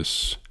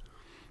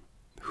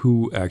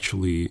 who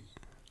actually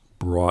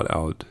brought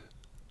out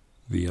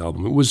the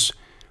album. It was,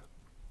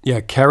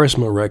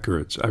 Charisma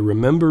Records. I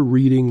remember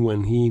reading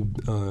when he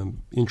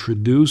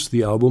introduced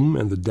the album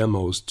and the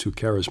demos to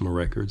Charisma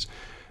Records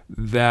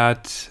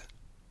that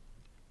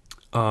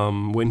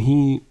when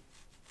he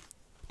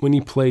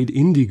played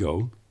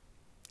Indigo,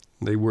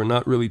 they were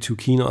not really too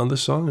keen on the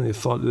song, and they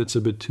thought it's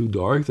a bit too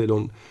dark. They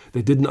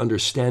didn't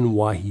understand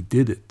why he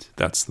did it.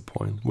 That's the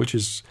point, which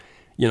is,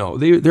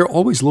 they're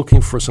always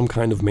looking for some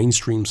kind of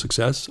mainstream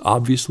success.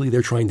 Obviously,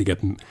 they're trying to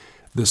get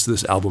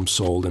this album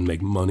sold and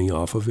make money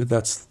off of it.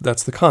 That's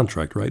the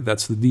contract, right?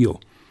 That's the deal.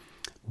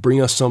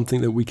 Bring us something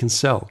that we can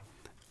sell,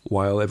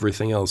 while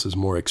everything else is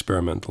more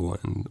experimental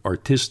and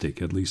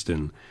artistic, at least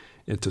to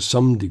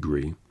some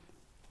degree.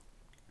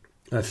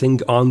 I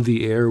think On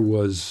the Air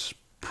was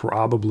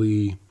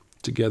probably,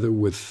 together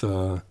with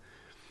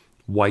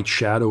White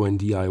Shadow and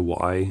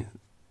DIY,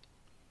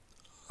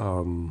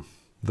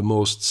 the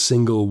most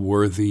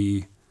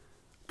single-worthy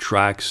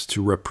tracks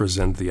to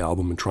represent the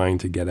album and trying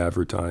to get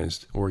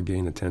advertised or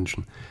gain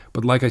attention.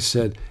 But like I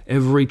said,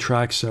 every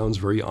track sounds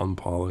very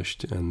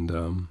unpolished,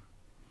 and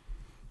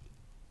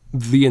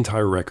the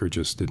entire record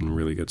just didn't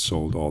really get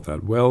sold all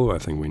that well. I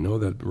think we know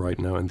that right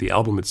now. And the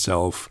album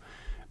itself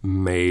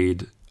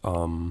made...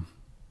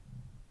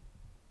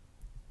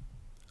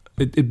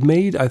 It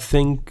made, I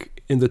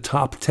think, in the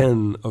top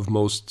 10 of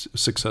most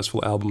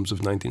successful albums of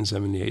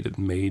 1978, it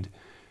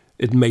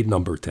made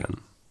number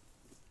 10.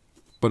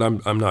 But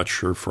I'm not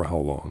sure for how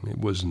long. It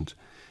wasn't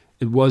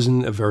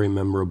a very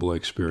memorable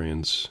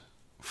experience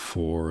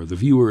for the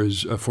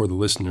viewers, for the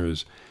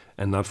listeners,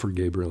 and not for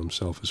Gabriel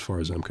himself, as far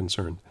as I'm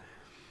concerned.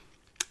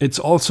 It's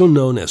also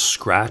known as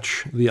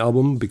Scratch, the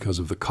album, because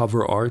of the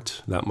cover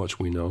art. That much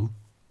we know.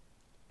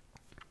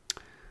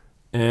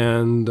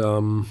 And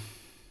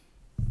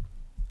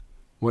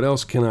what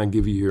else can I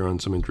give you here on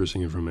some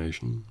interesting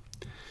information?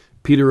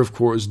 Peter, of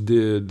course,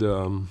 did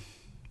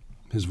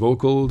his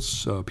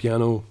vocals,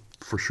 piano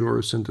for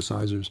sure,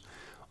 synthesizers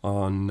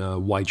on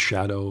White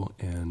Shadow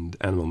and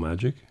Animal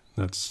Magic.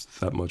 That's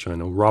that much I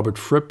know. Robert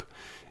Fripp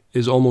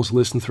is almost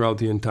listened throughout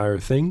the entire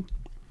thing,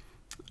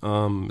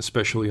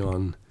 especially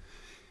on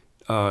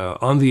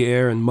the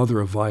Air and Mother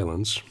of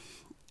Violence.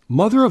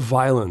 Mother of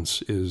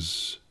Violence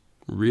is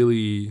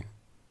really...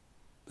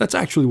 That's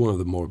actually one of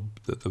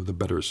the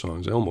better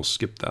songs. I almost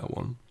skipped that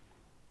one.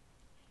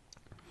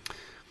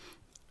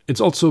 It's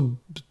also,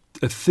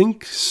 I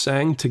think,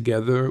 sang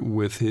together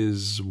with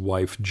his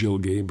wife, Jill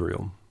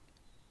Gabriel.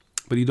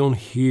 But you don't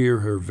hear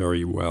her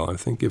very well. I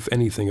think, if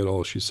anything at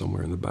all, she's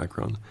somewhere in the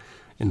background.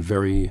 And a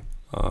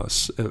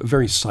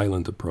very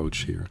silent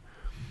approach here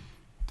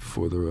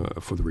for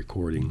the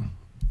recording.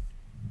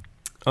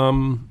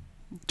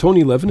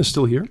 Tony Levin is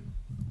still here.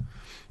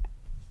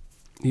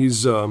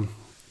 He's the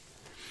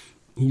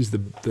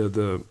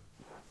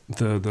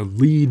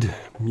lead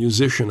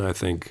musician, I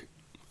think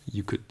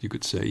you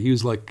could say.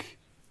 He's like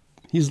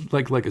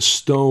a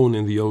stone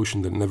in the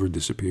ocean that never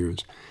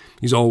disappears.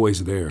 He's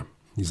always there.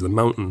 He's the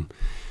mountain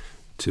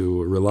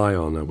to rely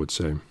on, I would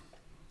say.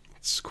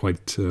 It's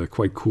quite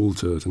cool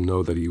to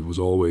know that he was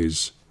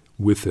always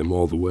with him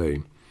all the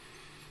way.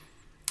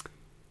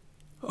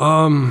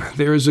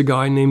 There's a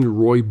guy named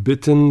Roy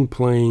Bittan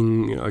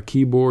playing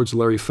keyboards,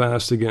 Larry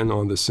Fast again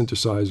on the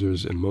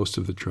synthesizers in most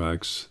of the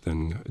tracks,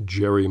 then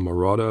Jerry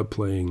Marotta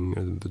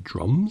playing the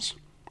drums,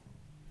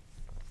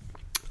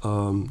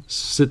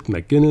 Sid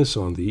McGuinness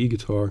on the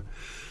e-guitar,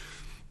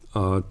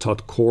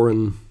 Todd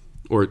Cochran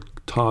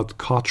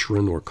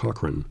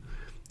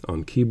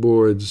on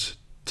keyboards,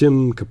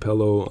 Tim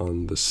Capello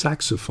on the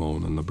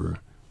saxophone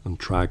on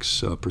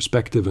tracks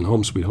Perspective and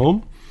Home Sweet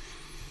Home,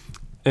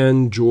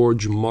 and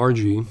George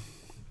Margie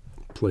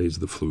plays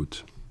the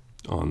flute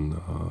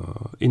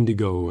on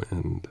Indigo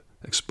and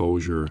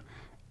Exposure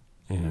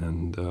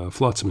and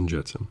Flotsam and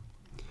Jetsam.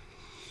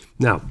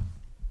 Now,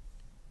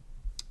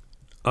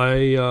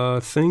 I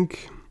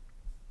think,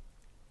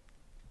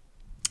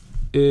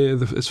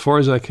 as far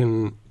as I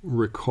can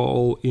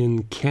recall,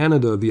 in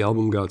Canada, the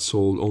album got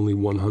sold only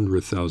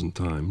 100,000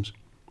 times.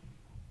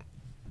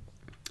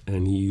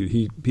 And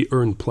he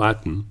earned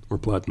platinum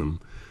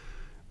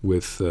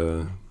with,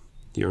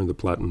 he earned the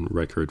platinum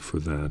record for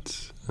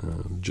that,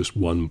 just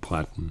one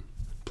platinum.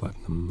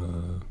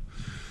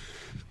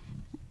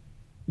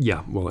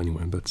 Yeah, well,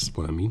 anyway, that's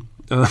what I mean.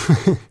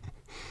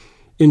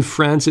 In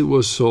France, it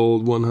was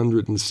sold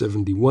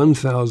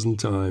 171,000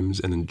 times,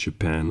 and in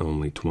Japan,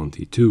 only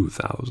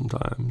 22,000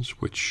 times,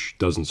 which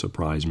doesn't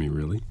surprise me,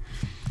 really.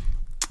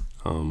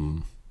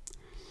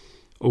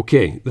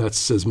 Okay,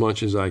 that's as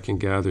much as I can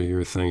gather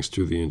here, thanks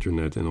to the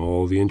internet and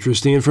all the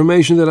interesting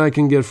information that I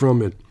can get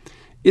from it.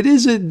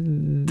 It's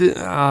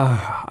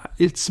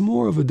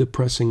more of a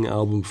depressing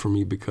album for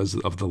me because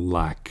of the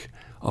lack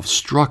of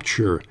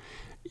structure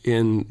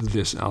in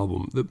this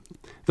album.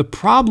 The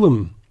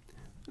problem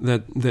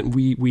that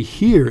we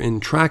hear in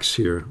tracks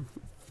here,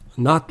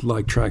 not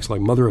like tracks like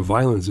Mother of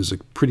Violence, is a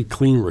pretty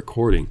clean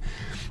recording,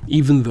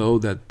 even though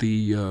that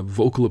the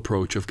vocal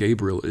approach of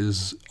Gabriel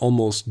is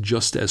almost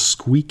just as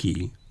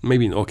squeaky.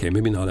 Maybe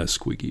not as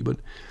squeaky, but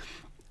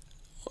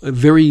a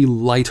very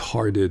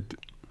light-hearted.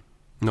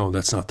 No,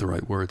 that's not the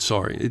right word.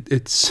 Sorry,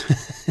 it's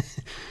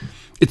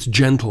it's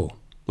gentle.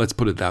 Let's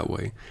put it that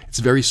way. It's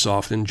very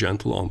soft and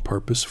gentle on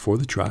purpose for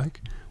the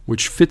track,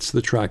 which fits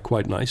the track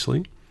quite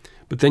nicely.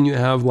 But then you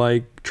have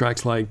like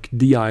tracks like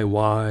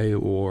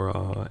DIY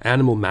or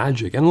Animal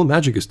Magic. Animal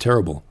Magic is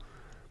terrible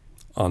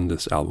on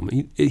this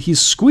album. He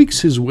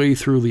squeaks his way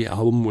through the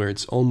album where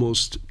it's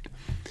almost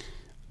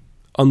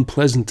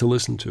unpleasant to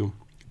listen to.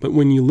 But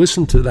when you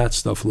listen to that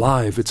stuff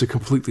live, it's a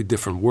completely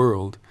different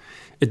world.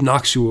 It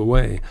knocks you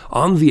away.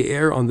 On the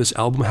Air on this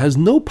album has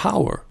no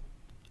power.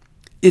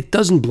 It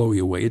doesn't blow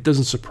you away. It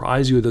doesn't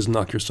surprise you. It doesn't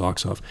knock your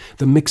socks off.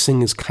 The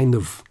mixing is kind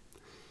of,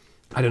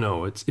 I don't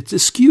know, it's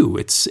askew.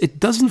 It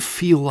doesn't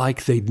feel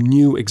like they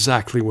knew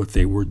exactly what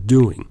they were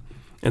doing.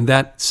 And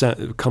that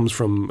comes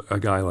from a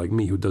guy like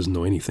me who doesn't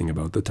know anything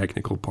about the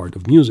technical part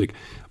of music,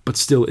 but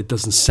still it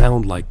doesn't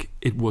sound like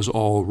it was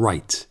all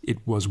right. It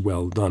was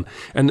well done.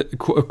 And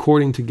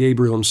according to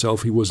Gabriel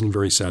himself, he wasn't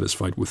very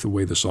satisfied with the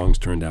way the songs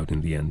turned out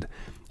in the end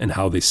and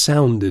how they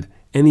sounded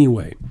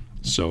anyway.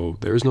 So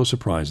there's no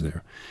surprise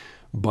there.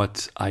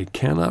 But I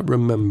cannot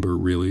remember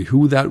really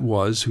who that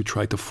was who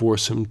tried to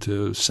force him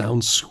to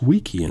sound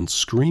squeaky and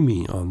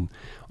screamy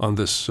on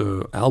this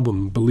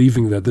album,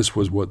 believing that this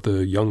was what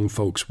the young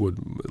folks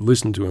would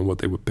listen to and what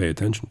they would pay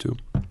attention to,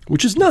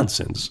 which is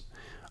nonsense.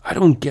 I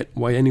don't get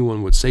why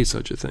anyone would say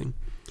such a thing.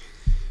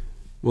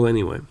 Well,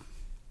 anyway,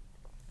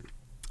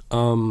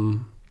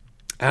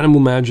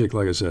 Animal Magic,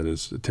 like I said,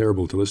 is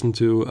terrible to listen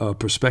to.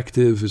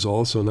 Perspective is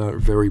also not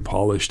very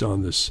polished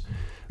on this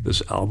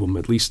album,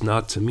 at least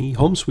not to me.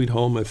 Home Sweet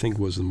Home, I think,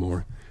 was the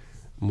more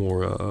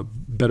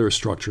better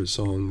structured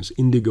songs.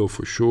 Indigo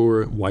for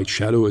sure. White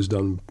Shadow is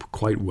done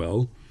quite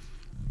well,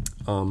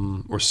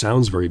 or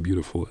sounds very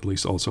beautiful, at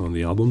least also on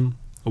the album.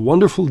 A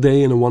Wonderful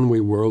Day in a One-Way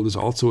World is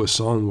also a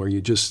song where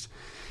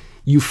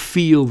you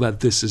feel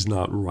that this is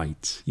not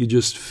right. You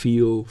just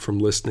feel from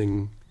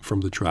listening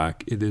from the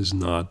track, it is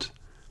not,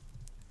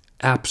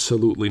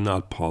 absolutely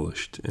not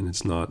polished, and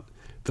it's not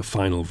the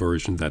final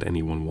version that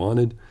anyone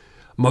wanted.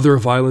 Mother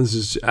of Violence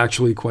is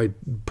actually quite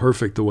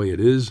perfect the way it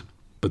is,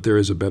 but there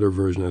is a better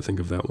version, I think,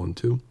 of that one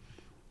too.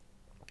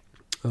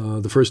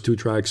 The first two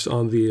tracks,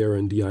 On the Air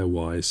and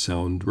DIY,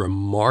 sound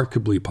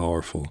remarkably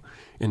powerful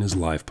in his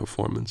live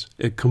performance.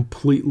 A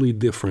completely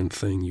different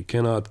thing. You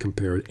cannot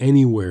compare it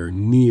anywhere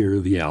near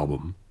the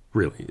album,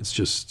 really. It's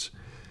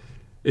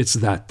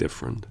that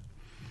different.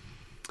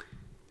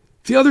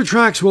 The other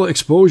tracks, well,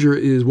 Exposure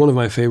is one of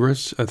my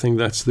favorites. I think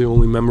that's the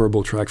only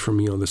memorable track for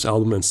me on this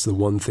album. It's the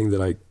one thing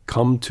that I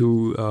come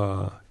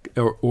to,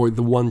 or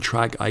the one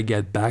track I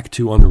get back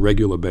to on a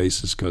regular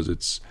basis because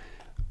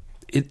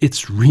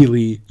it's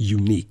really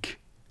unique.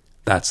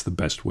 That's the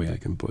best way I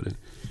can put it.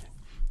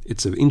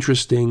 It's an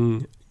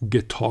interesting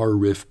guitar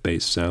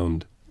riff-based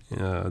sound.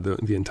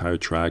 The entire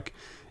track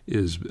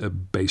is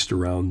based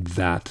around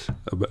that,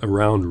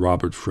 around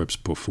Robert Fripp's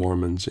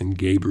performance and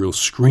Gabriel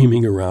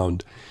screaming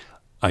around,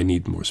 I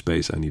need more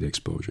space, I need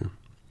exposure.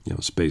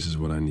 Space is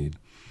what I need.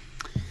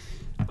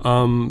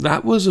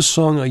 That was a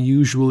song I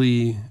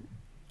usually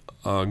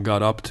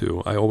got up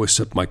to. I always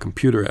set my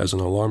computer as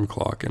an alarm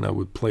clock, and I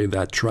would play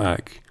that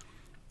track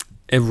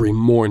every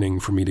morning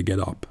for me to get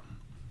up.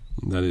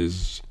 That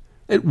is,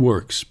 it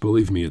works.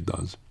 Believe me, it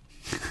does.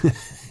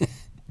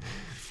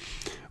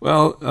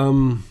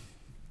 Well,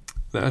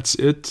 that's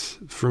it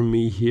for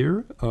me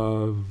here.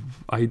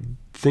 I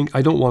think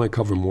I don't want to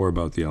cover more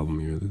about the album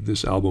here.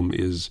 This album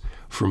is,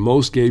 for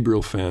most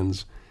Gabriel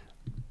fans,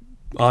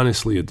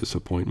 honestly a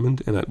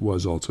disappointment, and it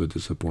was also a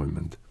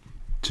disappointment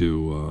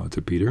to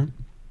Peter.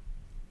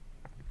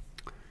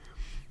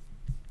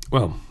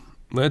 Well,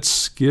 let's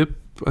skip.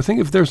 I think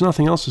if there's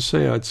nothing else to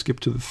say, I'd skip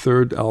to the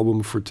third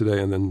album for today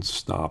and then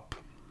stop.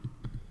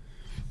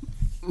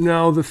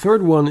 Now, the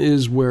third one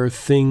is where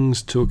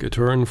things took a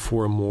turn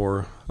for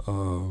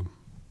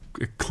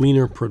a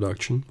cleaner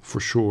production,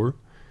 for sure.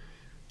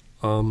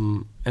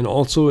 And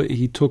also,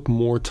 he took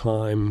more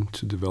time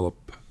to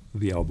develop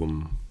the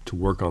album, to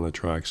work on the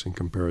tracks in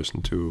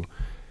comparison to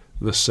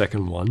the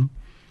second one.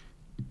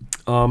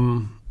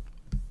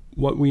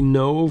 What we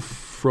know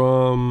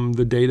from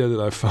the data that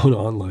I found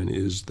online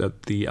is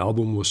that the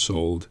album was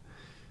sold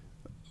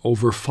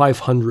over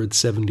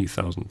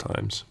 570,000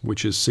 times,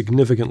 which is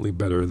significantly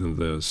better than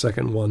the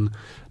second one.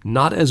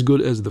 Not as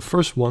good as the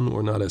first one,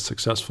 or not as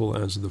successful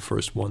as the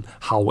first one.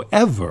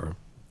 However,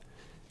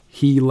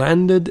 he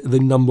landed the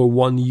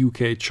 #1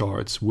 UK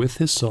charts with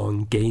his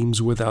song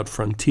Games Without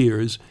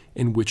Frontiers,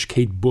 in which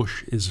Kate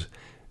Bush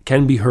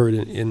can be heard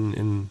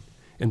in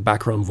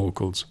background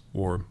vocals,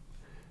 or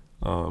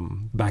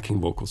backing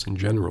vocals in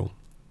general,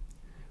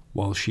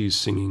 while she's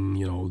singing,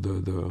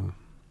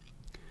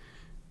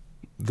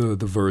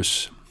 the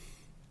verse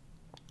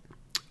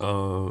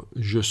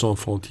Je sans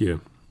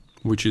frontières,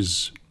 which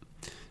is,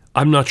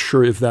 I'm not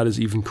sure if that is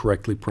even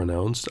correctly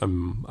pronounced.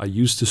 I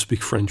used to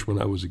speak French when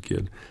I was a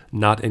kid.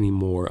 Not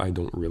anymore. I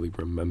don't really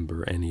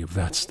remember any of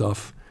that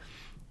stuff,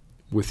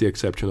 with the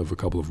exception of a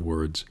couple of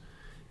words.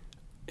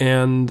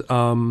 And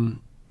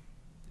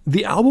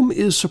the album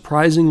is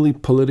surprisingly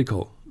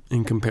political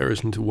in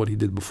comparison to what he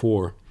did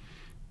before,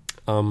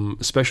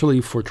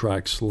 especially for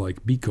tracks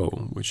like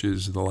Biko, which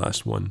is the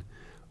last one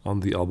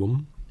on the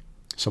album,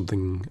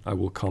 something I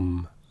will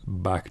come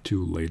back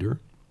to later.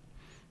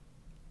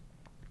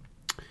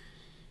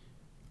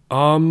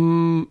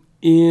 And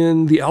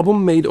the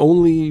album made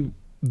only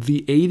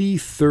the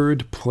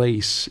 83rd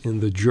place in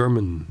the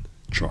German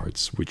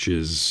charts, which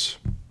is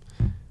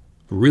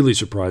really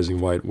surprising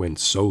why it went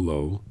so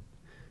low.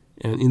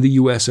 And in the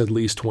US, at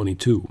least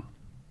 22,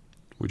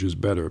 which is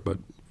better. But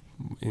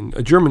in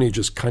Germany, it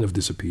just kind of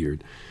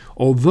disappeared.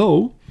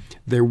 Although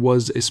there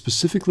was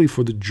specifically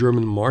for the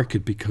German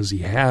market, because he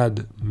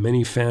had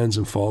many fans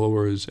and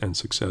followers and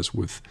success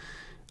with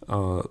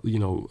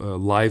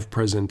live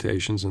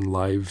presentations and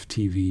live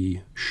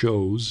TV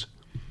shows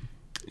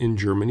in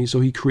Germany. So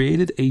he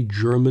created a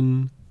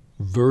German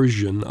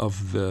version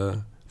of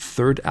the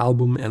third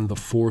album and the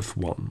fourth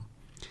one.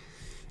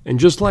 And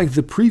just like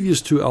the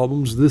previous two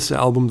albums, this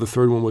album, the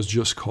third one, was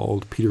just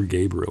called Peter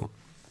Gabriel.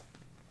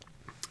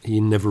 He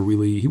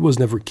was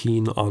never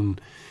keen on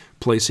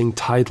placing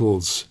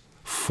titles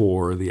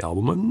for the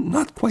album. I'm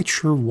not quite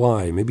sure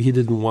why. Maybe he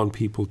didn't want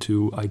people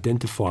to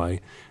identify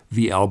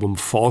the album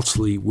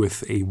falsely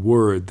with a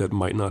word that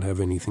might not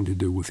have anything to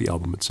do with the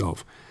album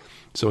itself.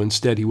 So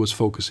instead, he was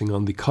focusing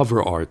on the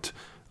cover art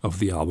of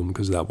the album,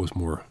 because that was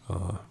more,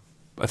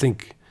 I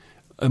think,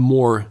 a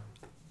more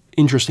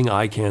interesting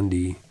eye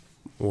candy,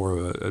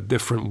 or a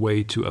different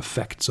way to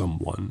affect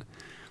someone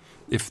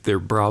if they're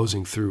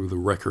browsing through the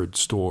record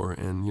store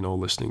and,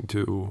 listening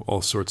to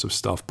all sorts of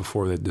stuff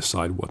before they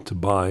decide what to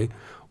buy,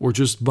 or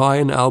just buy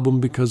an album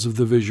because of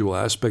the visual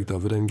aspect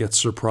of it and get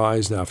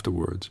surprised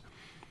afterwards.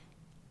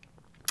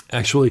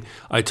 Actually,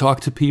 I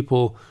talked to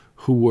people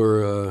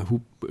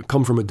who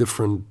come from a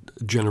different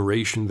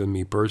generation than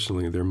me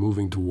personally. They're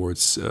moving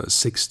towards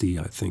 60,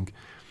 I think,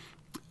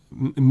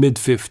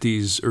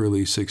 mid-50s,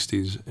 early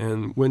 60s.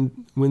 And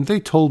when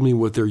they told me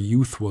what their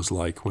youth was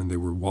like when they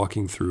were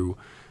walking through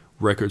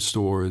record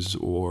stores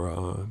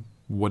or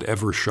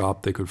whatever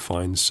shop they could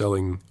find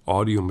selling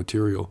audio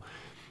material,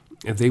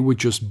 and they would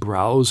just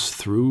browse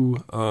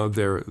through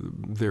their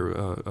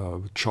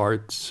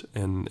charts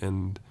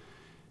and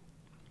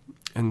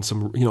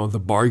some, the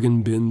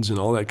bargain bins and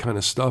all that kind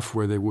of stuff,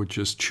 where they would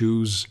just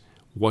choose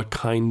what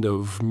kind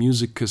of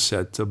music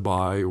cassette to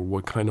buy or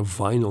what kind of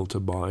vinyl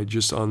to buy,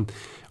 just on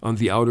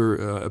the outer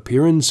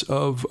appearance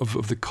of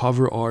the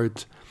cover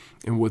art,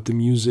 and what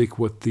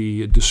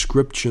the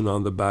description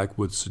on the back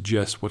would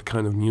suggest, what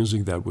kind of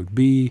music that would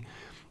be.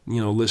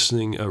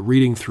 Listening,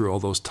 reading through all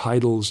those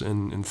titles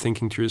and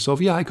thinking to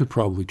yourself, yeah, I could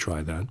probably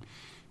try that.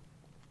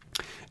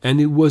 And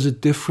it was a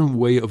different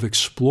way of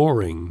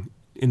exploring,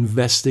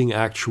 investing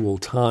actual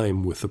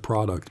time with the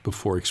product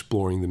before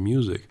exploring the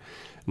music.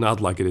 Not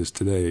like it is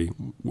today,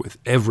 with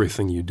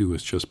everything you do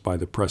is just by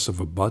the press of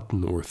a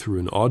button or through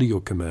an audio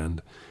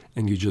command,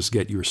 and you just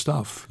get your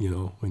stuff,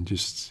 and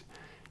just,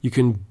 you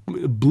can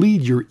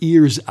bleed your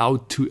ears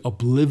out to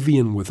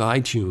oblivion with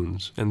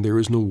iTunes, and there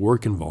is no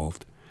work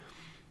involved.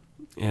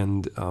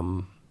 And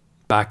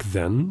back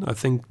then, I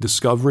think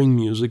discovering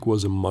music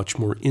was a much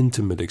more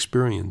intimate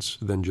experience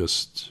than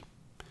just,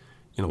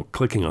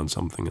 clicking on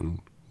something and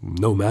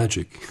no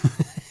magic.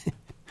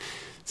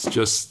 It's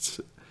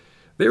just,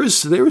 there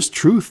is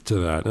truth to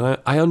that. And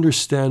I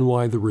understand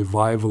why the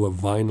revival of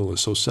vinyl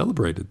is so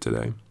celebrated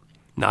today.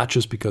 Not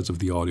just because of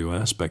the audio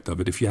aspect of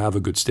it. If you have a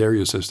good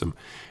stereo system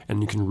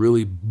and you can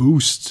really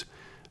boost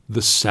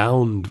the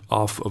sound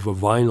off of a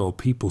vinyl,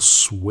 people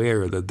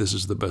swear that this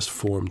is the best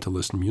form to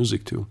listen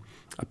music to.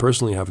 I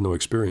personally have no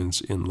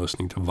experience in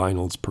listening to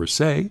vinyls per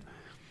se,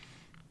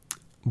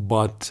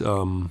 but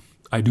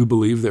I do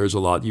believe there's a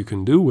lot you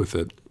can do with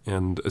it.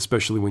 And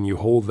especially when you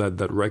hold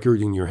that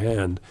record in your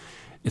hand,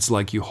 It's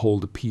like you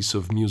hold a piece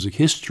of music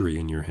history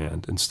in your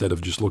hand instead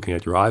of just looking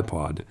at your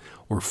iPod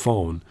or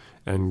phone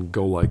and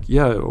go like,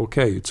 yeah,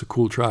 okay, it's a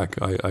cool track.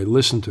 I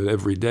listen to it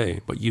every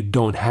day, but you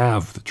don't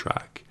have the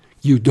track.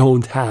 You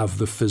don't have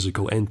the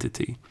physical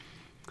entity.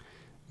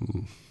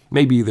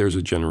 Maybe there's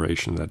a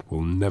generation that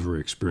will never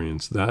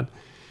experience that.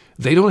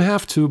 They don't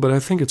have to, but I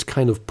think it's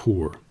kind of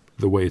poor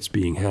the way it's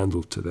being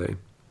handled today.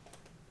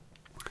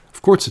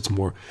 Of course, it's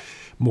more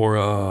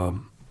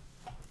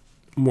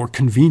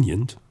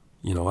convenient.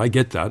 You know, I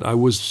get that. I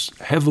was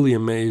heavily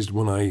amazed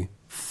when I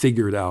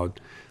figured out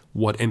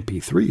what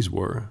MP3s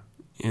were.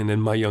 And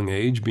in my young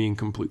age, being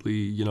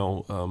completely,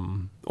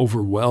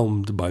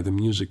 overwhelmed by the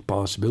music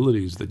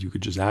possibilities that you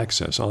could just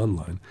access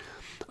online,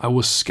 I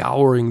was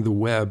scouring the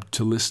web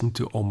to listen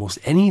to almost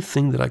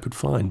anything that I could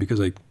find because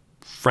I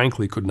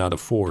frankly could not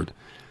afford,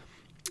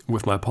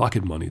 with my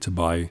pocket money, to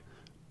buy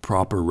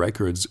proper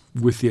records,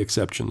 with the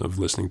exception of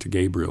listening to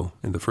Gabriel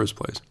in the first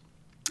place.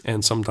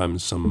 And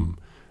sometimes some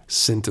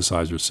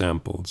synthesizer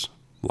samples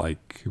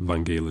like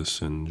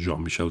Vangelis and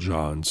Jean-Michel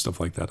Jarre and stuff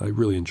like that. I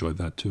really enjoyed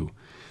that too.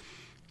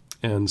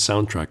 And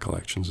soundtrack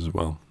collections as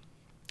well.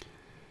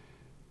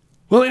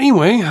 Well,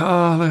 anyway,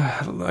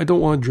 I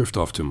don't want to drift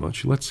off too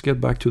much. Let's get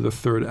back to the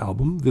third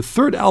album. The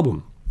third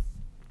album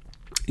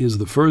is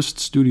the first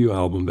studio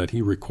album that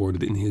he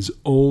recorded in his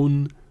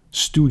own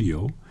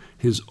studio,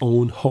 his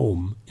own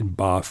home in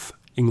Bath,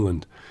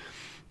 England.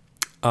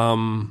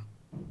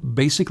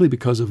 Basically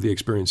because of the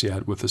experience he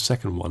had with the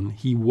second one,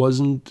 he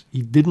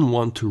didn't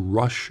want to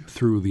rush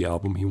through the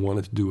album. He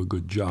wanted to do a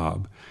good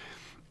job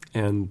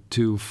and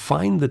to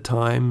find the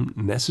time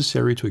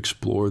necessary to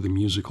explore the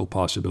musical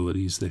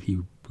possibilities that he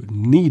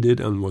needed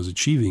and was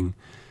achieving,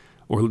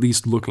 or at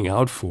least looking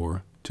out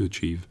for to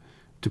achieve,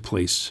 to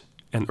place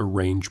and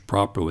arrange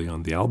properly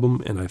on the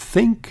album. And I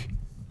think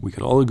we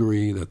can all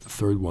agree that the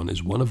third one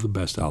is one of the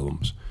best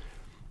albums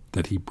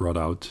that he brought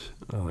out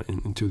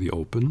into the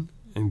open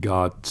and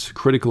got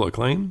critical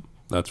acclaim,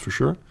 that's for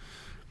sure.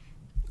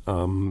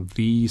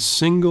 The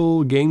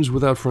single Games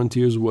Without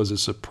Frontiers was a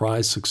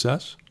surprise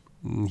success.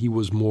 He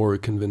was more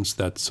convinced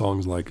that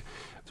singles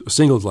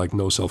like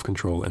No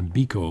Self-Control and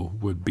Biko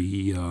would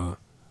be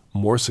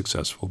more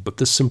successful. But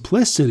the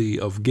simplicity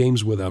of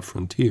Games Without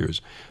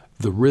Frontiers,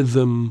 the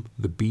rhythm,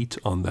 the beat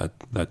on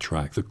that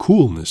track, the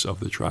coolness of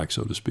the track,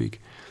 so to speak,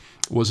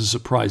 was a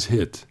surprise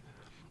hit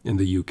in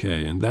the UK.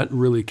 And that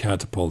really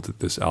catapulted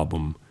this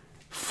album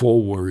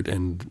forward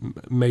and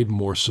made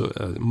more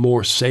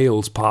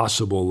sales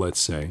possible, let's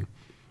say,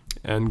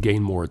 and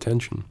gained more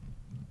attention.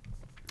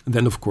 And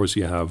then, of course,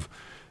 you have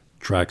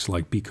tracks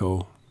like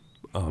Biko,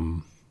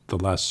 the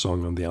last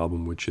song on the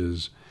album, which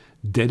is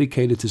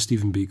dedicated to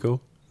Stephen Biko,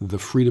 the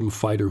freedom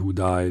fighter who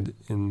died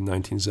in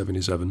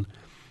 1977,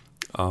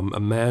 a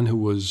man who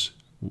was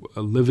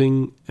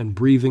living and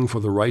breathing for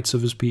the rights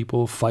of his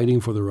people,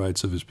 fighting for the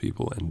rights of his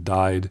people, and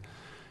died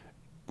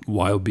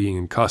while being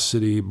in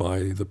custody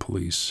by the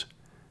police,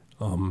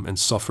 and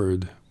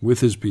suffered with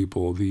his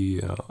people the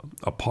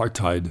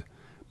apartheid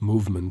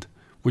movement,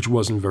 which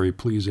wasn't very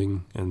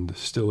pleasing and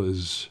still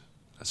is,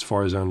 as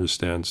far as I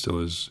understand, still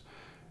is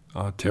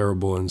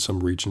terrible in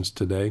some regions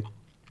today.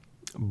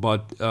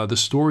 But the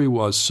story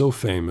was so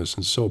famous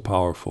and so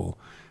powerful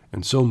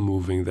and so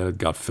moving that it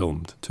got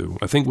filmed too.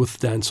 I think with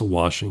Denzel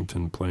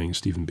Washington playing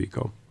Stephen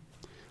Biko.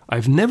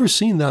 I've never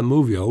seen that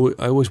movie.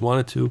 I always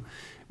wanted to.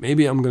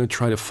 Maybe I'm going to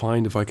try to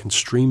find if I can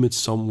stream it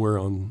somewhere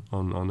on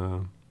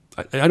a...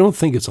 I don't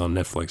think it's on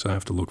Netflix. I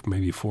have to look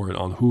maybe for it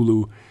on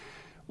Hulu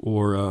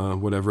or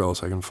whatever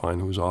else I can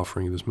find who's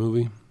offering this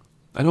movie.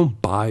 I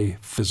don't buy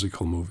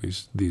physical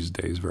movies these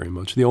days very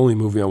much. The only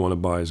movie I want to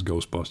buy is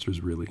Ghostbusters,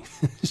 really.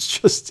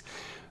 It's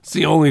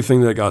the only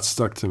thing that got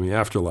stuck to me.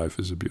 Afterlife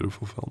is a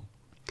beautiful film.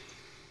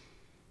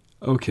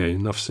 Okay,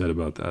 enough said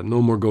about that.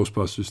 No more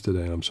Ghostbusters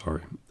today, I'm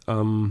sorry.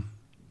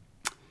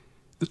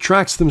 The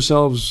tracks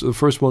themselves, the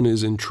first one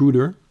is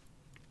Intruder,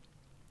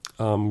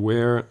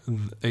 where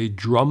a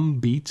drum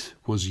beat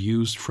was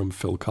used from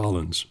Phil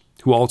Collins,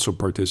 who also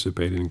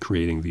participated in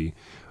creating the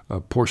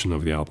portion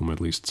of the album,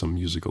 at least some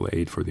musical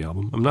aid for the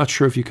album. I'm not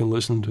sure if you can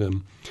listen to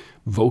him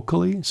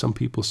vocally. Some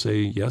people say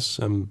yes.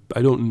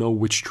 I don't know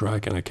which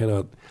track, and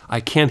I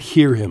can't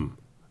hear him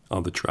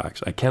on the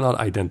tracks. I cannot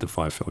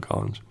identify Phil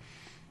Collins.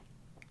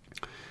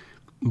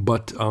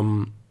 But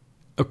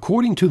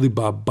according to the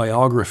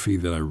biography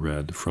that I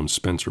read from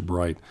Spencer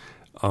Bright,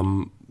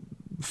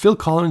 Phil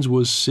Collins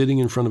was sitting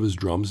in front of his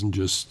drums and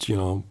just,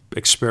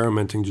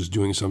 experimenting, just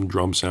doing some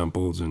drum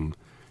samples and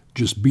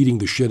just beating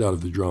the shit out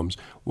of the drums,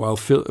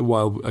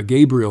 while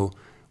Gabriel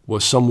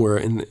was somewhere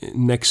in the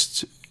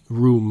next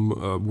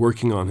room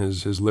working on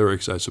his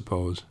lyrics, I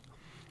suppose.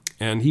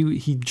 And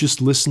he just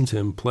listened to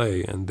him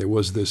play, and there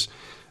was this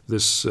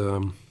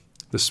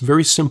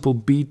very simple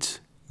beat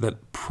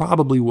that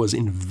probably was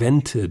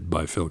invented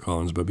by Phil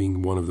Collins by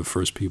being one of the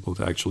first people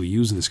to actually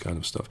use this kind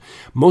of stuff.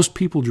 Most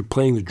people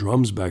playing the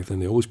drums back then,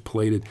 they always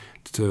played it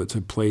to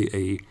play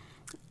a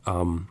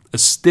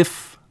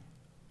stiff,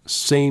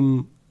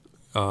 same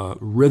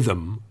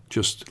rhythm,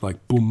 just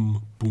like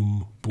boom,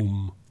 boom,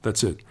 boom.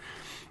 That's it.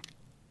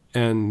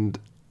 And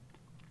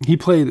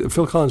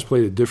Phil Collins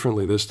played it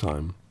differently this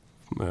time.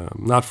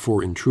 Not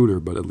for Intruder,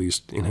 but at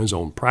least in his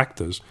own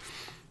practice.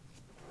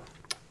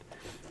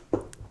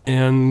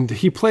 And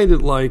he played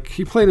it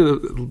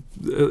a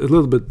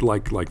little bit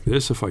like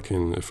this. If I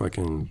can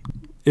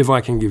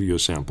give you a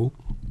sample.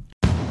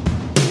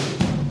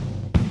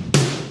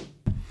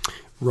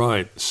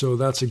 Right. So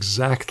that's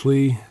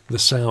exactly the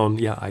sound.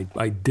 Yeah,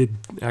 I did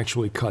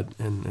actually cut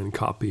and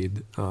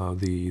copied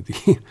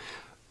the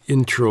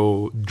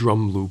intro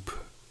drum loop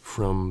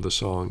from the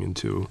song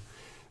into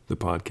the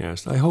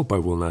podcast. I hope I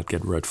will not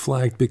get red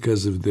flagged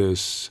because of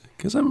this,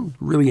 because I'm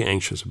really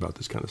anxious about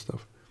this kind of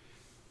stuff.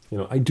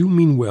 I do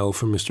mean well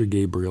for Mr.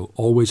 Gabriel,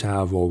 always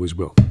have, always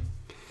will.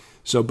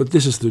 So, but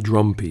this is the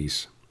drum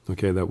piece,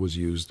 okay, that was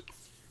used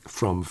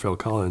from Phil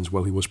Collins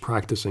while he was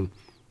practicing.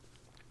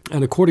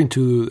 And according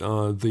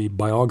to the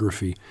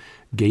biography,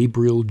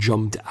 Gabriel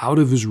jumped out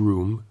of his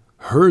room,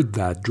 heard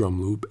that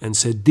drum loop, and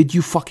said, "Did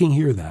you fucking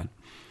hear that?"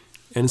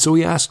 And so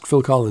he asked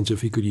Phil Collins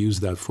if he could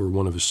use that for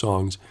one of his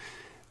songs.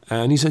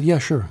 And he said, "Yeah,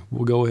 sure,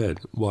 we'll go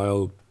ahead."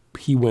 While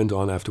he went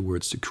on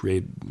afterwards to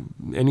create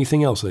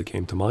anything else that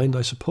came to mind,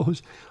 I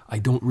suppose. I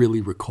don't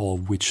really recall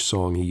which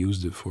song he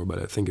used it for, but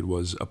I think it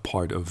was a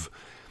part of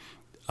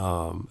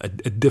a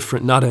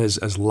different, not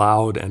as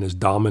loud and as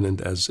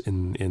dominant as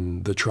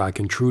in the track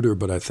Intruder,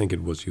 but I think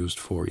it was used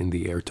for In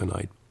the Air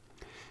Tonight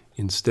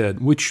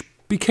instead, which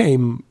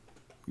became,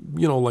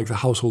 like the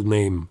household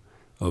name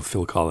of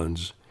Phil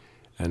Collins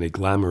and a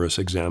glamorous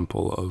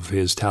example of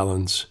his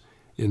talents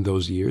in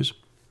those years.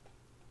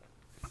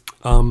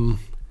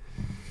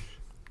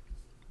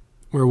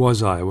 Where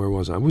was I? It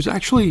was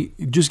actually,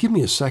 just give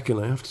me a second.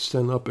 I have to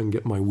stand up and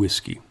get my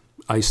whiskey.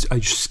 I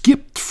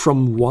skipped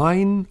from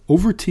wine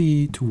over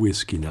tea to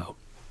whiskey now.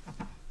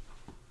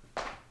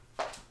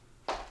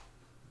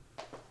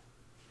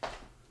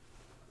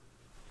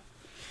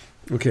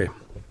 Okay.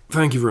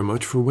 Thank you very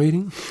much for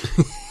waiting.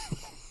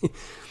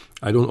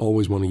 I don't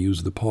always want to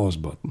use the pause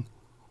button.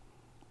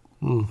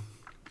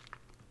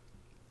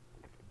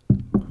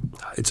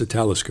 It's a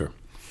Talisker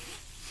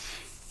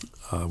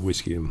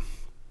whiskey.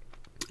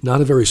 Not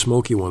a very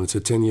smoky one. It's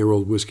a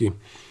 10-year-old whiskey.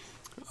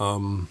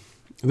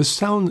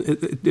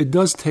 It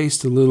does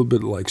taste a little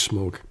bit like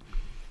smoke,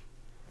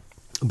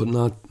 but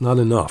not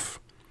enough.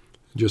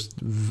 Just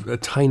a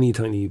tiny,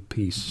 tiny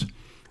piece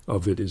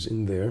of it is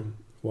in there,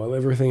 while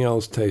everything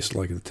else tastes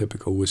like a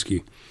typical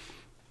whiskey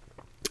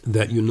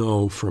that you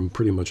know from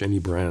pretty much any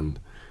brand.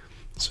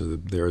 So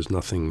there is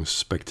nothing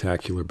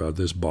spectacular about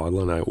this bottle,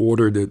 and I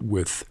ordered it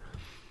with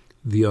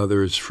the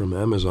others from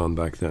Amazon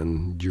back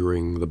then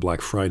during the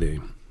Black Friday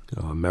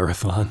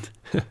marathon,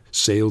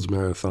 sales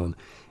marathon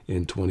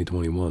in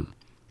 2021.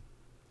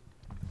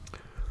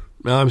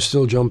 Now I'm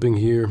still jumping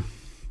here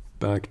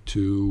back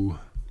to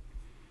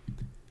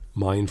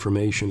my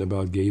information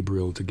about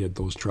Gabriel to get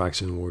those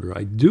tracks in order.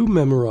 I do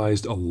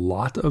memorize a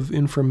lot of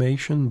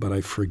information, but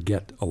I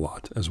forget a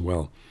lot as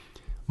well.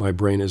 My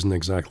brain isn't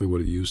exactly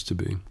what it used to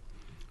be.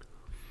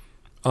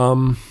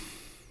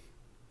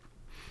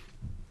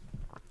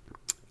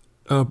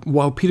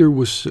 While Peter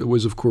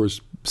was of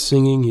course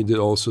singing, he did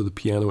also the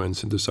piano and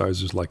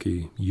synthesizers like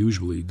he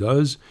usually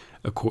does,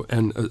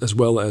 and as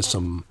well as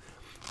some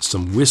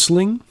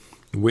whistling.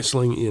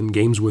 Whistling in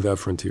Games Without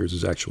Frontiers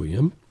is actually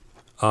him.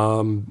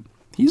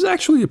 He's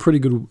actually a pretty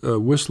good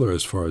whistler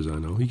as far as I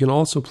know. He can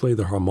also play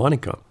the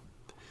harmonica.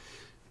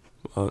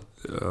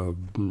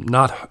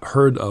 Not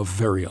heard of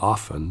very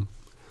often,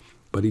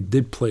 but he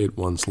did play it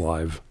once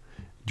live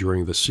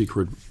during the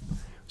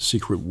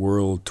Secret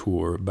World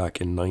Tour back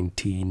in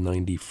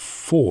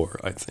 1994,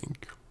 I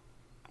think.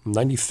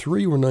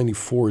 93 or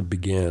 94 it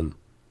began.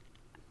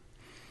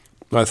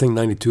 I think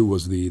 92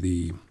 was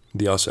the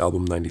Us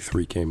album.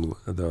 93 came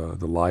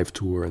the live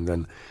tour, and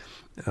then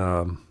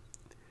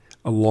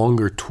a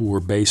longer tour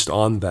based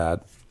on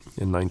that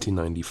in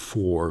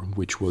 1994,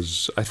 which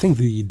was, I think,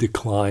 the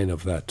decline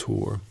of that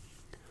tour.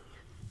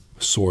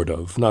 Sort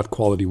of. Not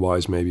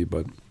quality-wise, maybe,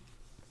 but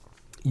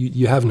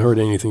you haven't heard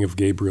anything of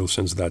Gabriel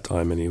since that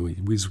time anyway.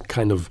 He's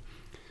kind of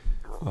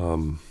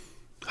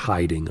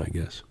hiding, I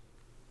guess.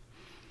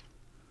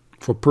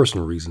 For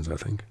personal reasons, I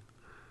think.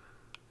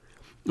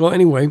 Well,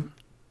 anyway,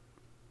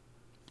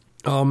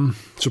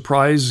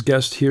 surprise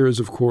guest here is,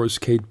 of course,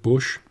 Kate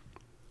Bush,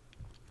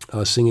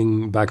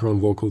 singing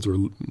background vocals or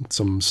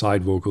some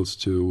side vocals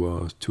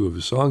to two of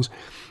his songs.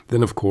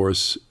 Then, of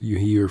course, you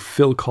hear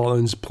Phil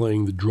Collins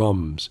playing the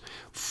drums.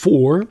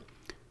 For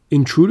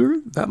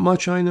Intruder, that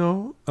much I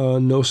know.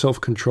 No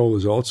Self-Control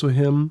is also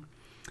him.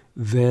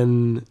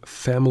 Then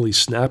Family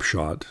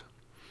Snapshot.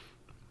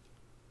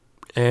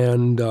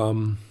 And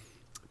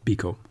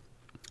Biko.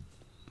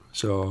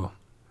 So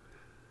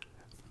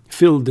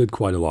Phil did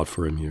quite a lot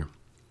for him here.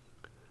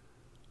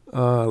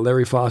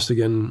 Larry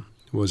Fostigan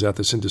was at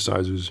the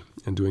synthesizers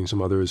and doing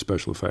some other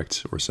special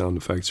effects or sound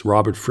effects.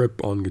 Robert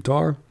Fripp on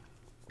guitar.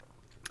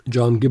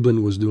 John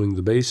Giblin was doing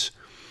the bass.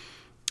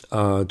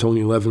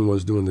 Tony Levin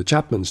was doing the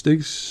Chapman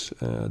sticks.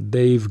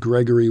 Dave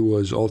Gregory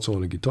was also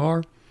on the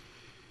guitar.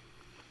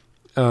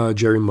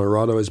 Jerry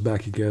Marotta is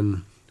back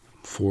again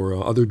for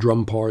other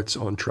drum parts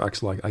on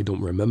tracks like I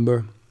Don't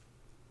Remember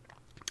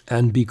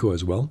and Biko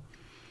as well.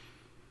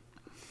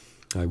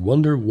 I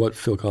wonder what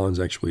Phil Collins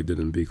actually did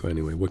in Biko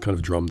anyway, what kind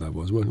of drum that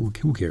was. Well,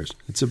 who cares?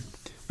 It's a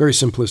very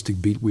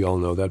simplistic beat, we all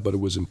know that, but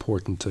it was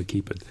important to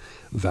keep it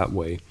that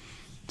way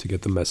to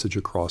get the message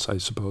across, I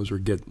suppose,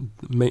 or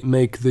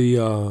make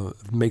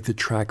the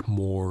track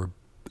more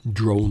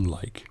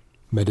drone-like,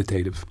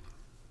 meditative,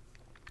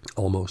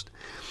 almost.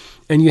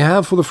 And you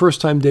have, for the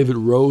first time, David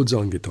Rhodes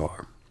on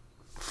guitar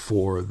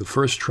for the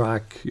first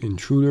track,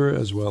 Intruder,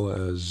 as well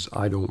as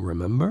I Don't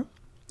Remember,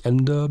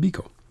 and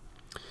Biko.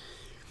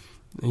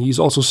 He's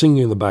also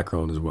singing in the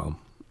background as well.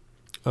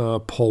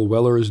 Paul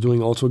Weller is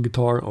doing also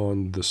guitar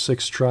on the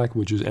 6th track,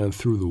 which is And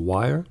Through the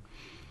Wire.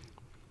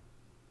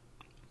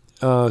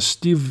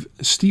 Steve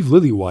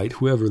Lillywhite,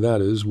 whoever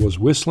that is, was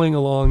whistling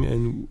along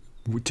and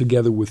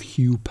together with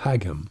Hugh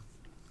Padgham.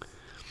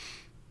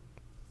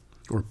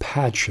 Or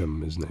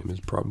Patcham, his name is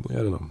probably. I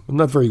don't know. I'm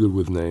not very good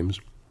with names.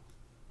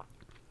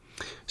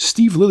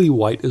 Steve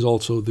Lillywhite is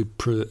also the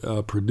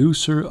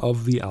producer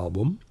of the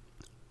album.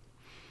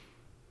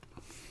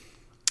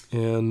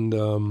 And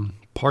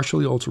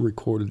partially also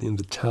recorded in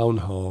the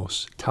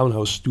Townhouse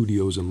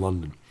Studios in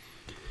London.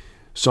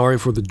 Sorry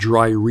for the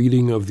dry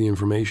reading of the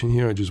information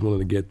here. I just wanted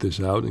to get this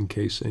out in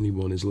case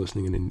anyone is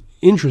listening and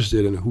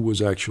interested in who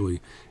was actually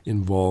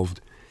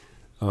involved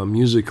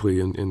musically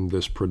in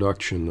this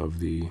production of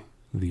the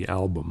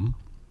album.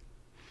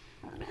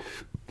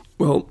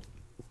 Well,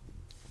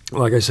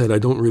 like I said, I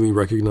don't really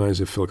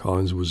recognize if Phil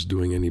Collins was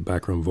doing any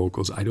background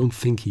vocals. I don't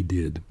think he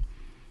did.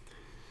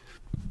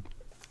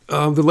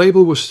 The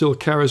label was still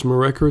Charisma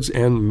Records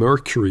and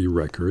Mercury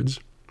Records.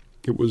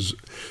 It was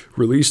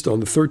released on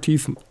the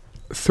 30th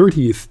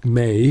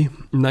May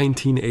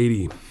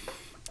 1980.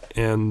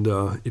 And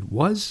it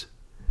was,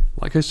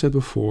 like I said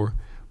before,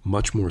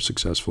 much more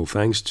successful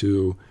thanks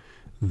to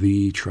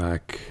the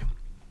track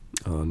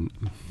on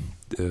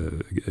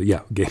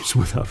Games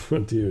Without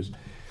Frontiers.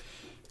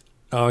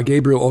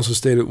 Gabriel also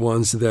stated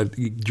once that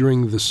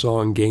during the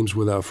song Games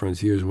Without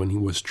Frontiers, when he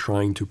was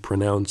trying to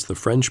pronounce the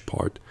French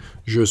part,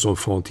 Jeux sans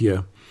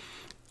frontières,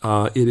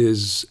 it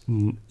is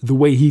the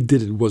way he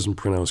did it wasn't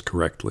pronounced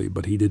correctly,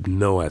 but he didn't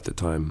know at the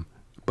time,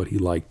 but he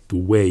liked the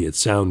way it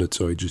sounded,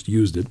 so he just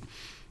used it.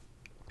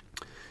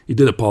 He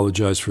did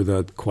apologize for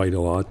that quite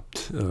a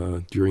lot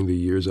during the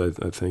years, I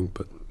think,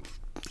 but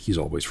he's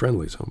always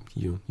friendly, so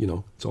you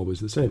know, it's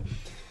always the same.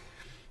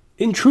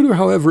 Intruder,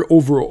 however,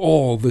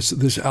 overall,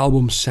 this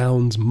album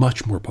sounds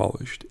much more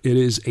polished. It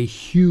is a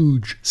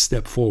huge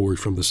step forward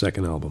from the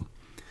second album.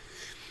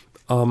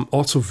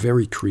 Also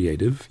very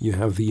creative. You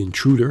have The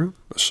Intruder,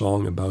 a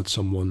song about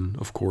someone,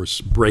 of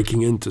course,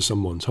 breaking into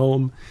someone's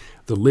home.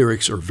 The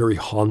lyrics are very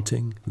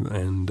haunting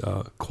and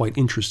quite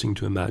interesting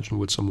to imagine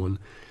what someone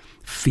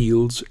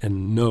feels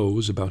and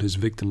knows about his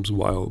victims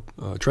while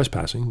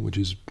trespassing, which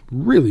is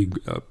really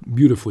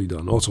beautifully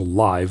done. Also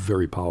live,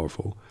 very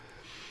powerful.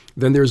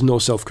 Then there's No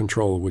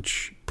Self-Control,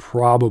 which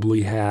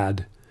probably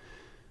had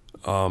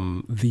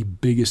the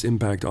biggest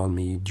impact on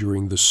me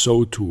during the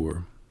So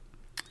tour.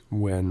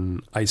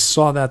 When I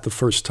saw that the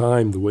first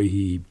time, the way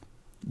he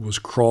was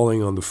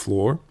crawling on the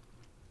floor,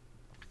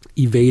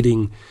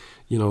 evading,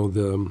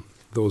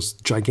 those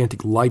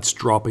gigantic lights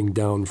dropping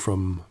down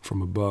from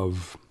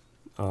above,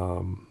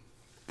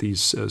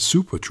 these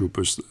Super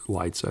Troopers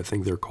lights, I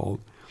think they're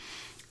called.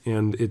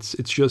 And it's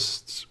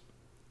just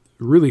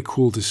really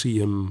cool to see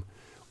him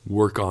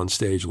work on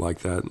stage like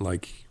that,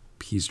 like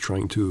he's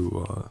trying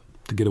to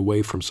get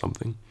away from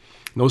something.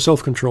 No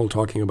Self-Control,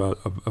 talking about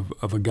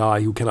of a guy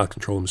who cannot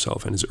control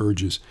himself and his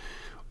urges,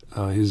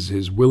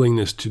 his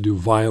willingness to do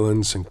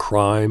violence and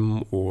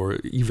crime, or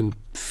even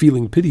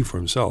feeling pity for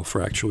himself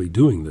for actually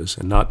doing this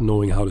and not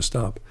knowing how to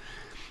stop,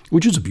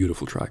 which is a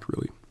beautiful track,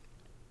 really.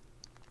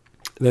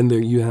 Then there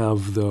you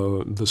have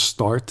the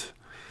Start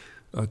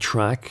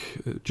track,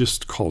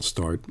 just called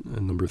Start,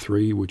 number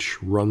 3,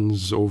 which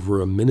runs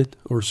over a minute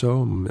or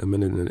so, a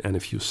minute and a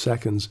few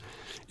seconds.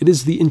 It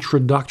is the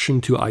introduction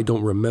to I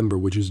Don't Remember,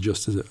 which is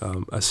just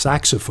a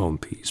saxophone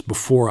piece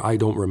before I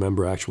Don't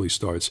Remember actually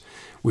starts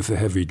with the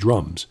heavy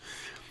drums.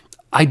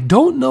 I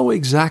don't know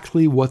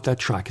exactly what that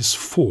track is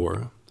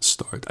for,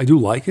 Start. I do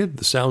like it.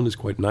 The sound is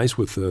quite nice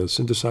with the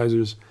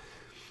synthesizers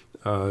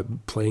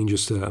playing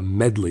just a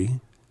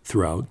medley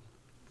throughout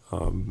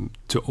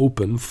to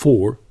open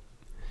for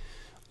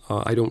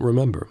I Don't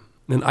Remember.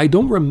 And I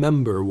Don't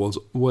Remember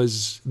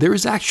was there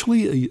is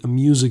actually a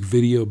music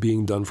video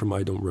being done from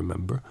I Don't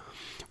Remember,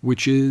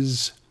 which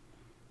is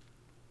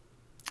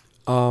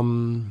wait a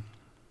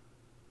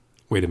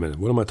minute,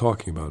 what am I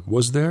talking about?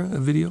 Was there a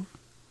video?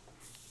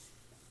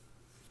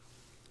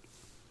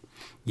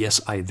 Yes,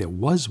 there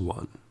was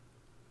one,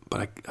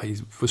 but I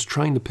was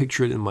trying to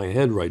picture it in my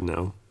head right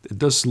now. It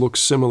does look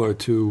similar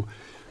to,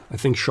 I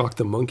think, Shock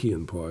the Monkey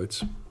in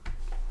parts.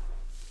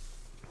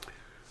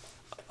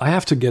 I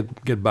have to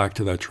get back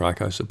to that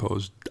track, I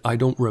suppose. I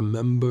Don't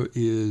Remember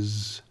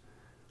is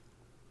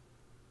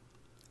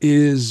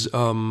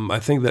I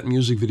think that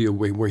music video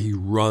where he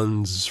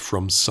runs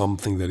from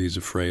something that he's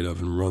afraid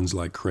of and runs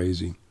like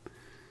crazy.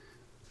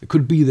 It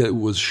could be that it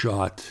was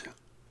shot.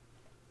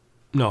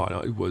 No,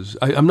 it was.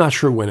 I'm not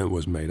sure when it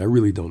was made. I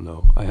really don't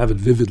know. I have it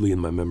vividly in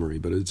my memory,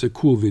 but it's a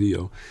cool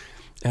video,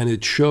 and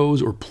it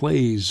shows or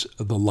plays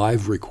the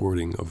live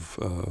recording of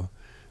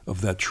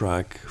that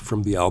track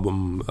from the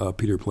album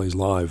Peter Plays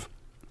Live,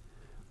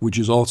 which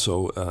is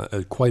also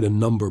quite a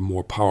number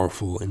more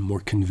powerful and more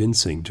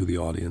convincing to the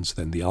audience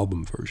than the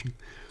album version.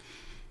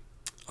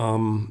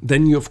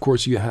 Then, of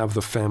course, you have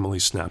the Family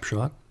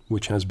Snapshot,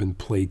 which has been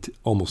played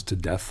almost to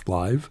death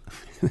live.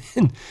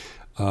 And,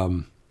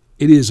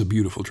 it is a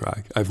beautiful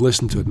track. I've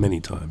listened to it many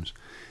times.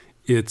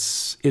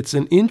 It's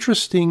an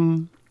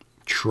interesting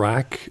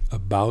track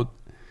about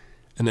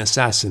an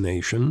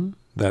assassination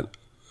that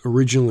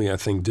originally, I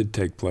think, did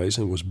take place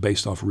and was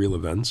based off real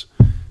events.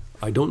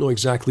 I don't know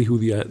exactly who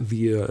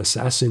the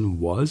assassin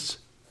was.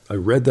 I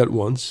read that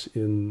once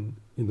in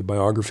the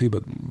biography,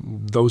 but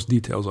those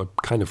details I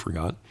kind of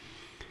forgot.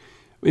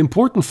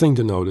 Important thing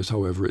to notice,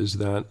 however, is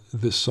that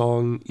this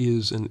song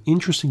is an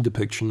interesting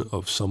depiction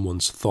of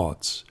someone's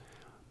thoughts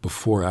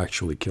before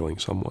actually killing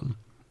someone.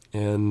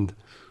 And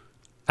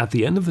at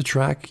the end of the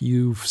track,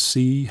 you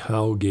see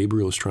how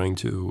Gabriel is trying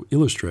to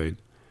illustrate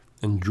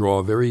and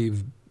draw very,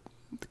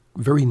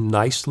 very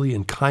nicely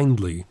and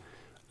kindly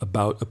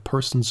about a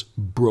person's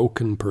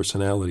broken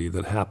personality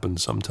that happened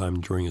sometime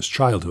during his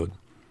childhood,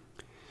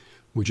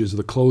 which is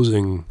the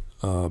closing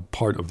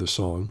part of the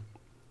song.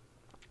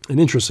 An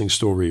interesting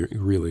story,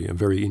 really, a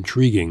very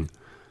intriguing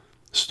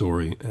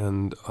story,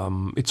 and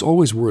it's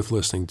always worth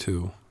listening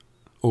to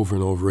over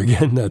and over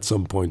again at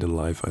some point in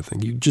life, I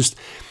think.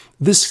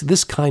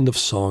 This kind of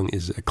song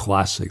is a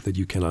classic that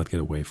you cannot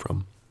get away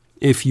from.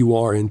 If you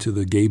are into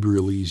the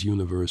Gabrielese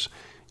universe,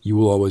 you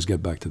will always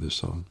get back to this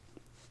song.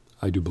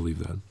 I do believe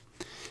that.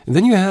 And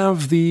then you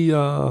have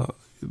the,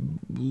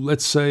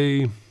 let's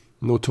say,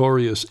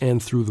 notorious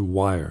And Through the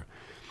Wire,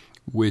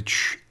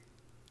 which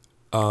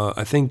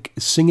I think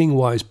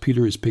singing-wise,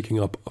 Peter is picking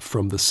up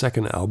from the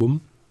second album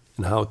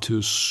and how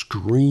to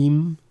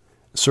scream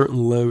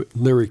certain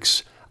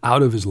lyrics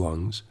out of his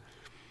lungs.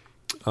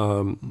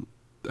 I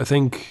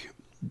think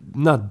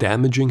not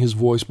damaging his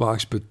voice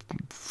box, but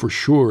for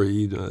sure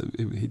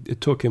it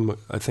took him,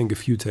 I think, a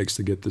few takes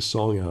to get this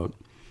song out.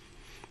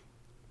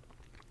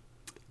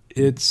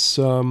 It's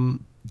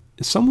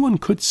someone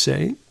could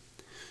say,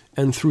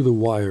 And Through the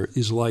Wire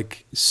is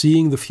like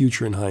seeing the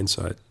future in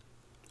hindsight,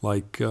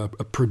 like a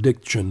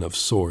prediction of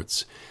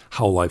sorts,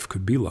 how life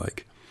could be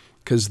like.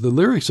 Because the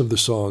lyrics of the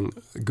song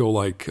go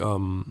like,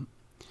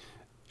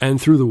 and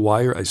through the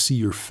wire I see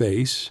your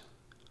face,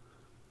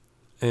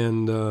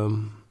 and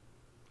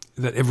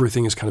that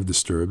everything is kind of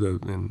disturbed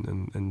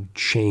and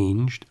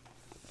changed.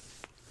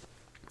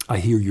 I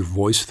hear your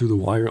voice through the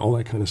wire, all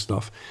that kind of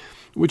stuff,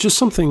 which is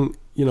something,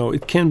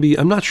 it can be,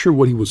 I'm not sure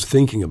what he was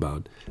thinking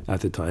about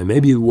at the time.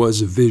 Maybe it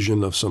was a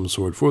vision of some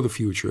sort for the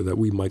future that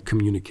we might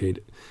communicate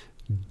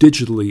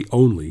digitally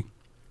only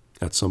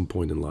at some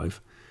point in life,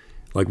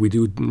 like we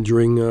do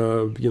during,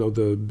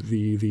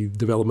 the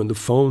development of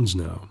phones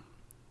now,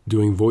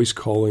 doing voice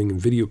calling and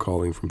video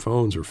calling from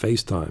phones or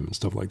FaceTime and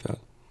stuff like that.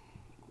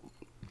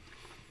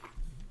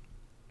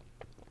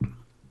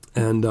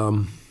 And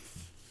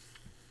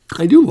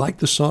I do like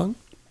the song,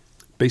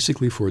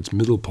 basically for its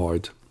middle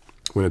part,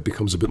 when it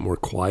becomes a bit more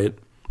quiet,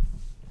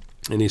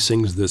 and he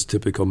sings this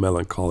typical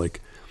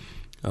melancholic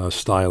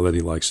style that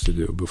he likes to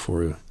do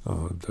before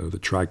the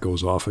track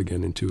goes off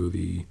again into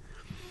the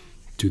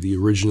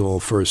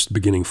original first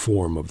beginning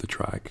form of the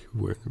track,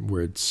 where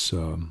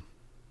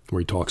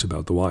he talks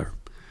about the wire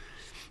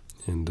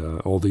and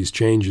all these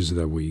changes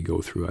that we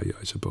go through.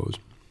 I suppose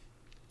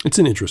it's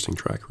an interesting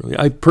track, really.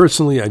 I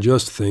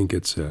just think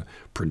it's a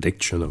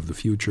prediction of the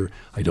future.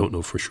 I don't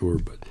know for sure,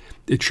 but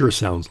it sure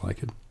sounds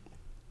like it.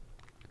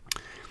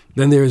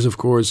 Then there is, of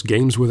course,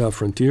 Games Without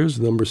Frontiers,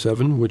 number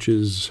 7, which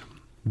is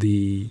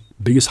the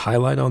biggest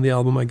highlight on the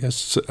album, I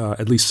guess,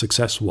 at least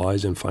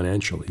success-wise and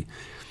financially.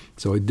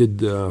 So it did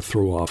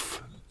throw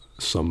off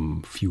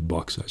some few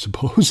bucks, I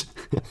suppose.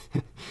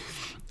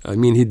 I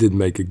mean, he did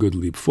make a good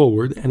leap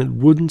forward, and it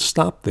wouldn't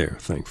stop there,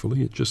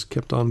 thankfully. It just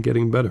kept on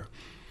getting better.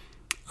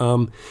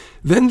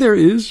 Then there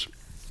is,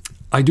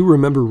 I do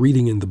remember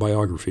reading in the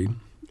biography,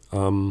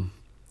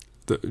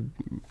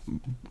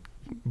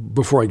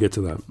 before I get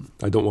to that,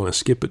 I don't want to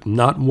skip it,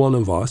 Not One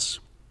of Us,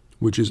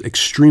 which is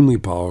extremely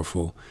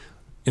powerful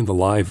in the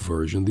live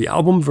version. The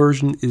album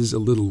version is a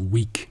little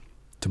weak,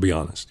 to be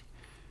honest.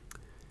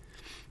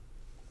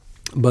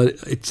 But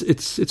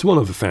it's one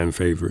of the fan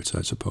favorites,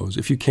 I suppose.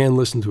 If you can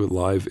listen to it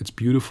live, it's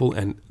beautiful.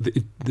 And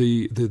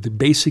the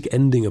basic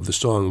ending of the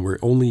song, where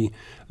only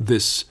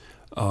this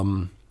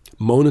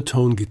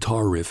monotone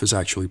guitar riff is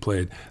actually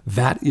played,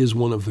 that is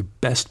one of the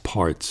best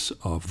parts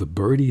of the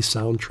Birdie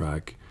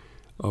soundtrack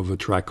of a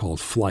track called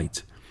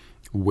Flight,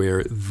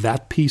 where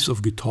that piece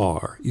of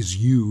guitar is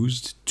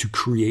used to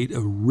create a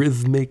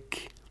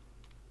rhythmic,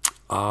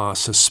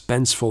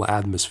 suspenseful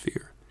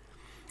atmosphere,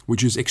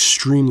 which is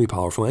extremely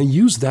powerful. And I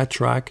used that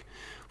track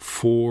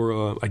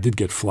for, I did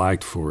get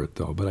flagged for it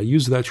though, but I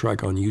used that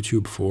track on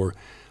YouTube for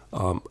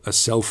a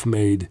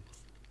self-made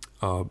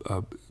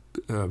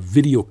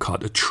video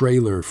cut, a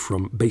trailer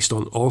based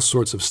on all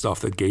sorts of stuff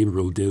that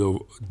Gabriel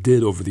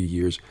did over the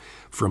years,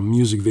 from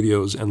music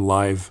videos and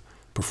live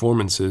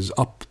performances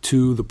up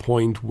to the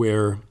point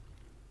where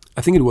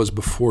I think it was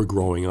before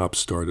Growing Up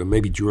started,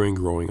 maybe during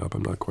Growing Up,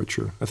 I'm not quite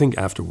sure. I think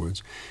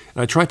afterwards.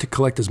 And I tried to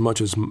collect as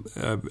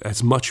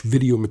much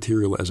video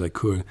material as I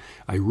could.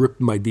 I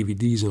ripped my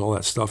DVDs and all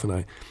that stuff,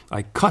 and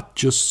I cut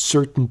just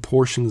certain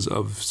portions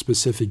of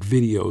specific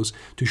videos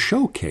to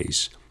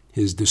showcase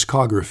his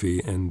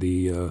discography and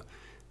the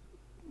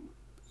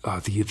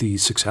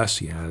success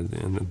he had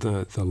and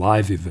the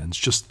live events,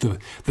 just the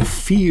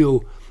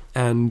feel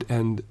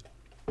and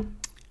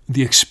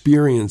the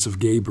experience of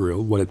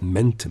Gabriel, what it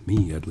meant to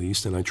me at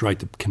least, and I tried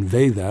to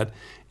convey that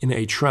in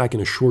a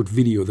short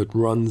video that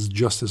runs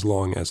just as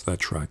long as that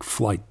track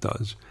Flight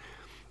does.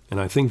 And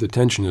I think the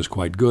tension is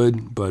quite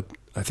good, but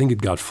I think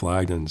it got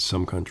flagged in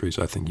some countries.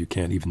 I think you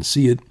can't even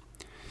see it.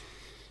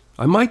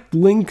 I might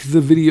link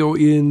the video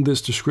in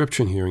this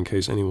description here in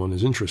case anyone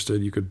is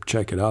interested. You could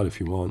check it out if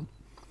you want.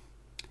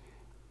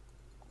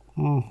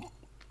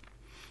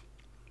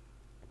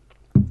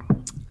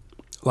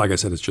 Like I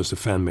said, it's just a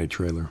fan-made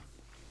trailer.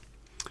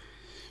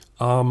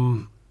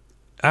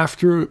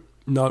 After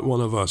Not One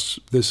of Us,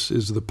 this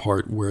is the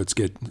part where it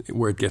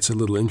gets a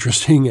little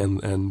interesting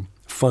and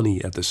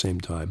funny at the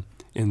same time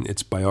in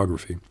its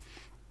biography.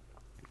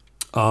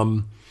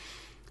 The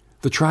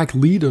track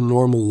Lead a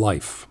Normal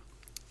Life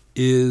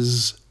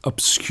is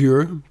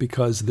obscure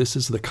because this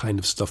is the kind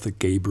of stuff that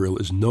Gabriel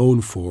is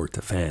known for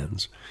to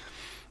fans.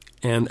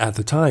 And at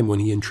the time when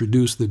he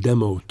introduced the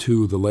demo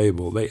to the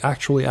label, they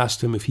actually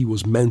asked him if he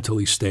was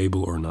mentally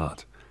stable or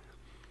not.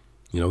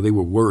 You know, they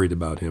were worried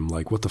about him,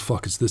 like, what the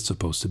fuck is this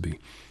supposed to be?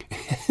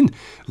 And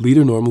Lead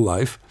a Normal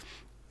Life,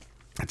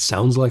 it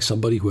sounds like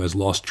somebody who has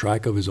lost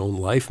track of his own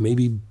life,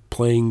 maybe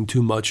playing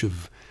too much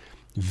of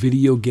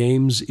video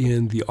games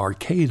in the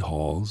arcade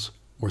halls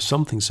or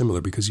something similar,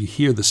 because you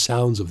hear the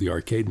sounds of the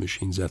arcade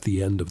machines at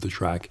the end of the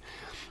track.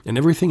 And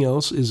everything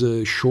else is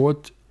a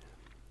short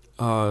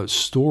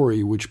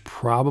story which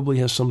probably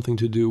has something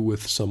to do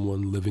with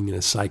someone living in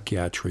a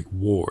psychiatric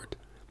ward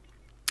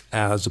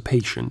as a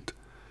patient.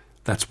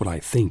 That's what I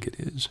think it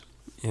is.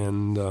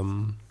 And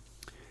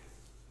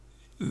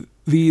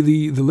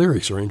the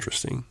lyrics are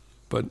interesting,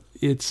 but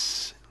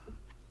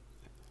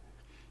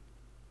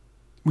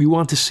we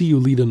want to see you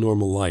lead a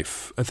normal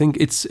life. I think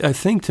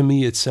to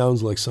me it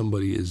sounds like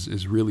somebody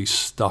is really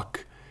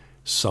stuck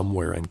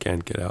somewhere and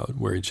can't get out,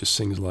 where it just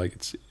sings like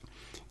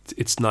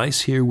it's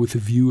nice here with a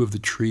view of the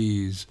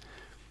trees.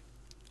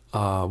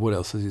 What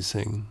else does he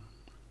sing?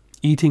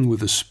 Eating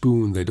with a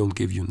spoon, they don't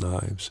give you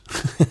knives.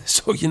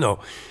 So,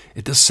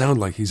 it does sound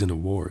like he's in a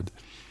ward.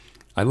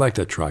 I like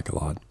that track a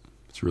lot.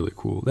 It's really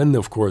cool. Then,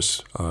 of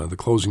course, the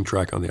closing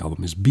track on the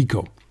album is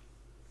Biko.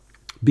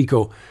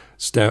 Biko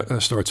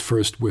starts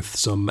first with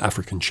some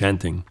African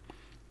chanting,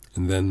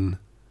 and then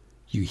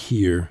you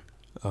hear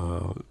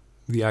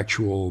the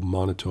actual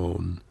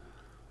monotone,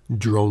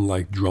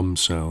 drone-like drum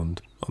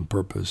sound on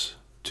purpose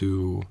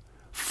to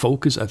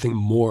focus, I think,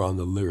 more on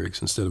the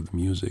lyrics instead of the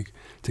music,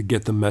 to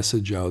get the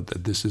message out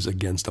that this is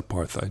against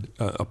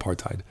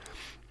apartheid.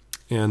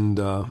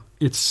 And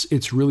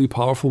it's really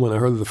powerful. When I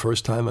heard it the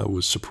first time, I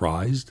was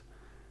surprised,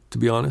 to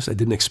be honest. I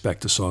didn't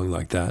expect a song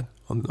like that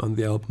on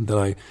the album.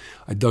 Then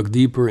I dug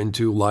deeper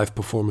into live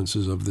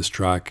performances of this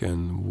track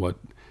and what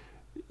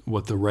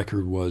the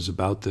record was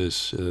about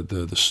this,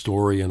 the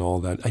story and all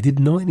that. I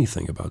didn't know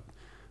anything about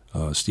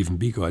Stephen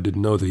Biko. I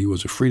didn't know that he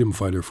was a freedom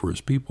fighter for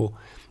his people.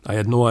 I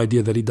had no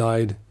idea that he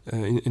died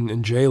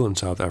in jail in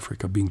South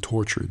Africa, being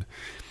tortured.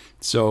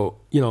 So,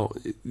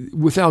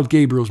 without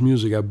Gabriel's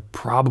music, I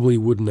probably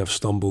wouldn't have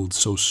stumbled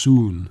so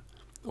soon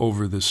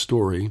over this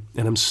story.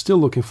 And I'm still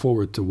looking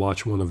forward to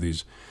watch one of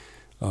these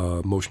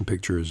motion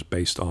pictures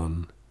based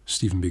on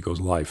Stephen Biko's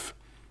life.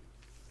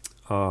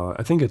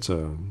 I think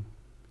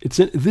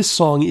this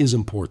song is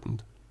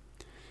important.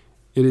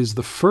 It is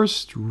the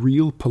first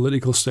real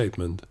political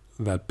statement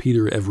that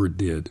Peter ever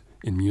did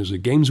in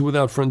music. Games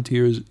Without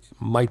Frontiers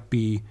might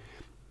be,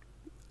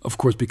 of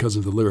course, because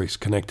of the lyrics,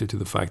 connected to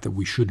the fact that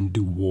we shouldn't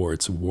do war.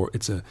 It's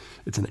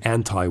an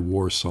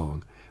anti-war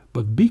song.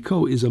 But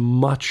Biko is a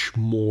much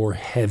more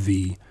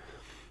heavy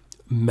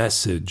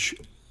message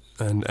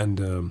and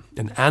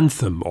an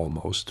anthem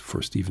almost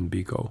for Stephen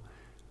Biko,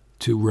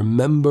 to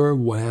remember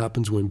what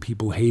happens when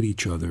people hate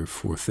each other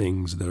for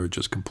things that are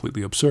just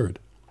completely absurd.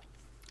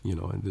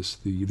 And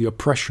the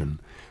oppression,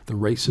 the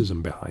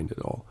racism behind it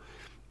all.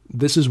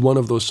 This is one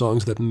of those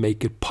songs that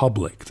make it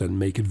public, that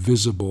make it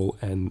visible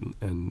and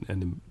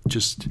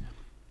just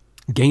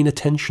gain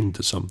attention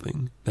to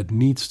something that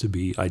needs to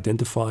be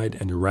identified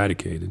and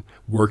eradicated,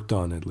 worked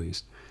on at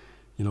least.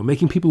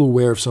 Making people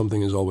aware of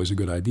something is always a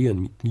good idea,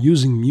 and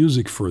using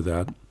music for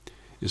that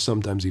is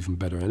sometimes even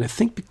better. And I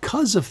think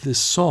because of this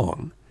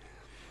song,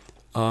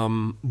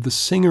 the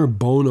singer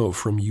Bono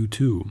from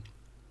U2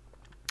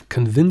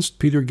 convinced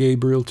Peter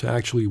Gabriel to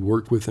actually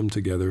work with him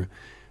together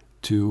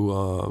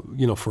to,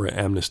 for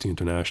Amnesty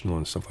International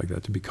and stuff like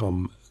that, to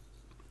become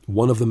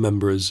one of the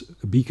members,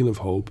 a beacon of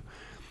hope,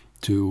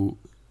 to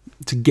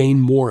to gain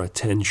more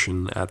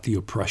attention at the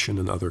oppression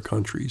in other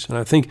countries. And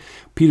I think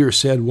Peter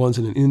said once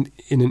in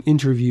an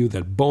interview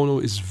that Bono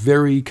is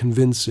very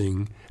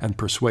convincing and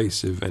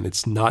persuasive, and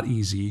it's not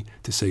easy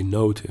to say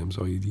no to him.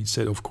 So he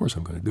said, of course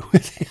I'm going to do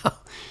it.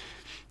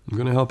 I'm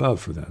going to help out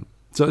for that.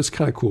 So it's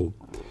kind of cool.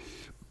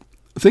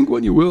 Think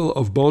what you will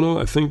of Bono.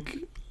 I think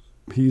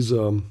he's,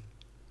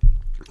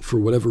 for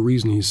whatever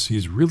reason,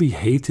 he's really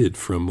hated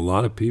from a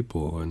lot of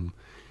people, and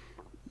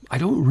I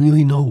don't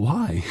really know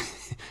why.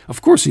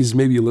 Of course, he's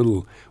maybe a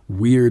little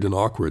weird and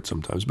awkward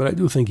sometimes, but I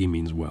do think he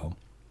means well.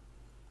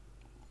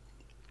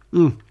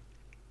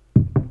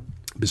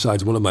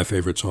 Besides, one of my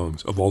favorite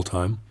songs of all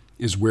time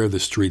is Where the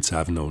Streets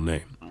Have No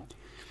Name.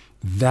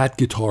 That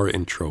guitar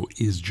intro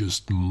is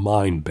just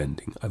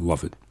mind-bending. I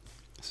love it.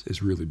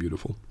 It's really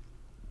beautiful.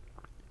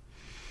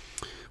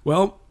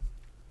 Well,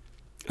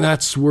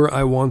 that's where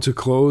I want to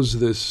close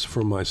this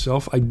for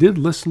myself. I did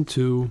listen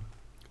to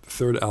the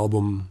third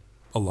album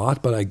a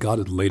lot, but I got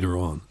it later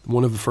on.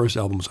 One of the first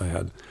albums I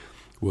had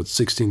was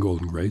 16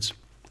 Golden Greats.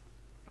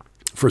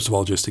 First of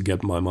all, just to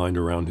get my mind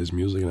around his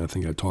music, and I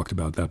think I talked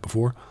about that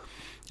before.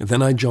 And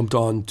then I jumped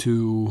on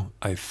to,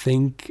 I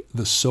think,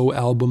 the So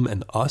album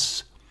and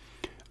Us,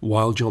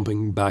 while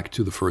jumping back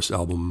to the first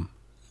album,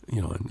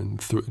 in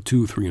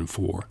 2, 3, and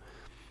 4,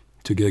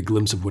 to get a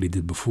glimpse of what he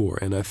did before.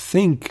 And I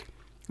think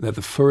that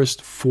the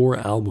first 4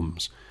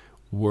 albums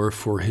were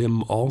for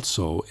him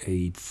also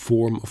a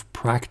form of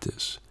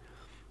practice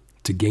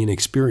to gain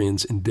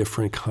experience in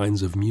different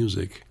kinds of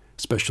music,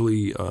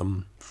 especially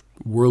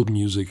world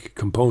music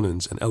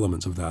components and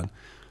elements of that,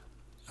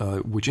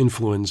 which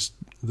influenced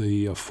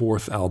the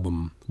 4th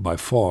album by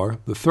far.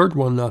 The 3rd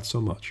one, not so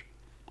much.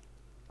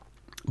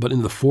 But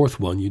in the 4th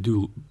one, you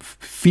do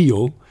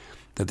feel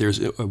that there's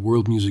a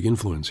world music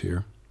influence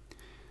here,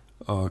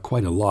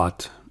 quite a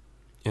lot.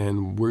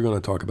 And we're going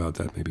to talk about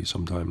that maybe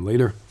sometime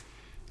later.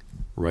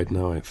 Right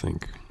now, I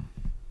think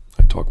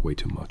I talk way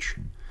too much.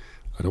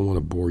 I don't want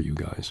to bore you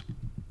guys,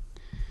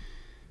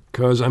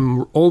 because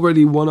I'm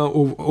already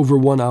over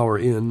 1 hour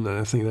in, and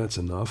I think that's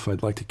enough.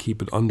 I'd like to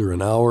keep it under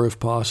an hour if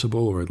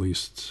possible, or at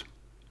least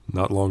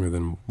not longer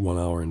than 1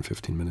 hour and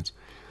 15 minutes.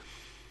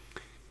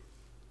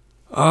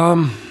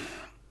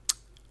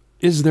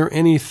 Is there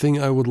anything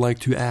I would like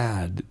to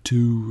add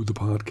to the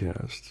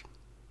podcast?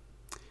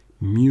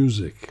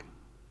 Music.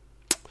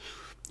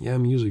 Yeah,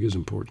 music is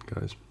important,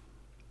 guys.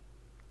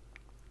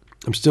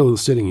 I'm still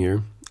sitting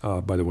here,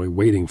 by the way,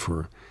 waiting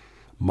for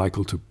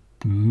Michael to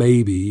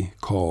maybe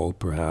call,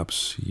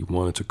 perhaps. He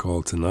wanted to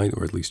call tonight,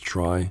 or at least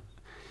try,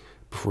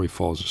 before he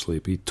falls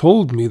asleep. He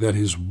told me that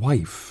his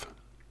wife,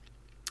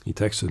 he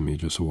texted me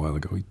just a while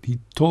ago, he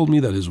told me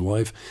that his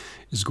wife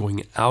is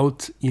going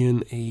out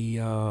in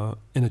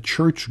a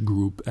church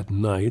group at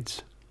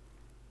night,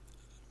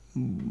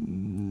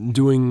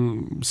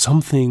 doing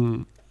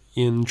something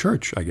in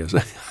church, I guess.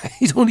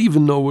 I don't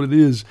even know what it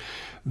is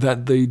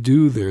that they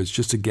do there. It's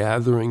just a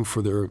gathering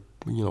for their,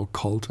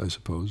 cult, I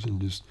suppose, and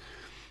just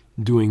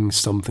doing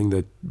something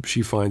that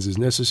she finds is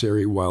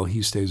necessary while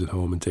he stays at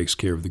home and takes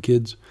care of the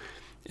kids.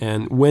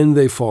 And when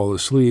they fall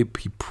asleep,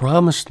 he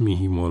promised me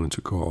he wanted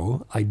to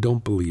call. I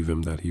don't believe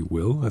him that he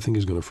will. I think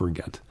he's going to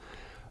forget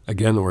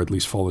again, or at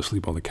least fall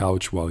asleep on the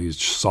couch while he's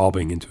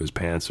sobbing into his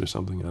pants or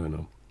something. I don't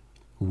know.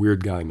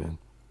 Weird guy, man.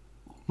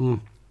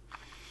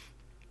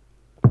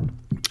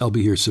 I'll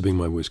be here sipping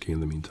my whiskey in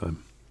the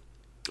meantime.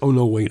 Oh,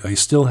 no, wait. I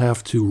still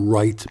have to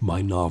write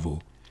my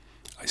novel.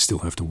 I still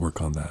have to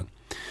work on that.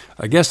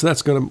 I guess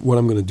that's what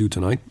I'm going to do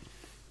tonight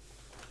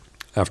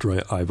after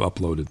I've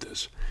uploaded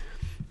this.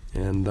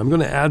 And I'm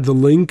going to add the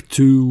link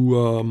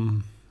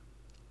to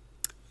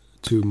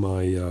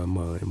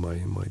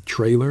my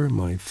trailer,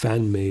 my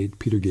fan-made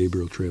Peter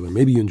Gabriel trailer.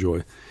 Maybe you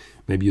enjoy,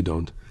 maybe you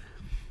don't.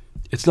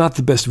 It's not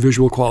the best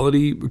visual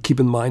quality. Keep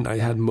in mind, I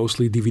had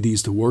mostly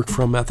DVDs to work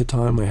from at the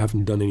time. I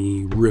haven't done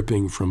any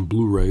ripping from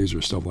Blu-rays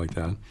or stuff like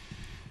that.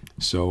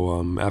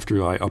 So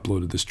after I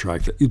uploaded this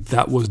track,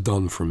 that was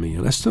done for me.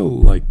 And I still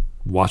like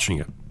watching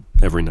it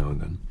every now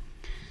and then.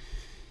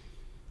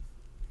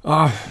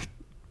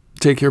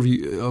 Take care of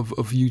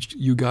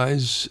you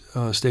guys.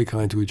 Stay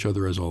kind to each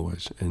other as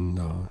always. And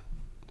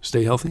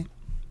stay healthy.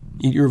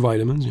 Eat your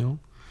vitamins,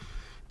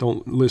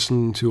 Don't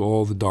listen to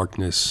all the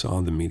darkness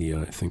on the media.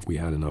 I think we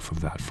had enough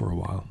of that for a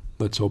while.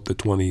 Let's hope that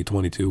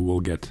 2022 will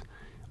get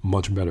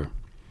much better.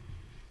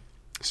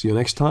 See you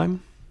next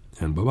time,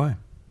 and bye-bye.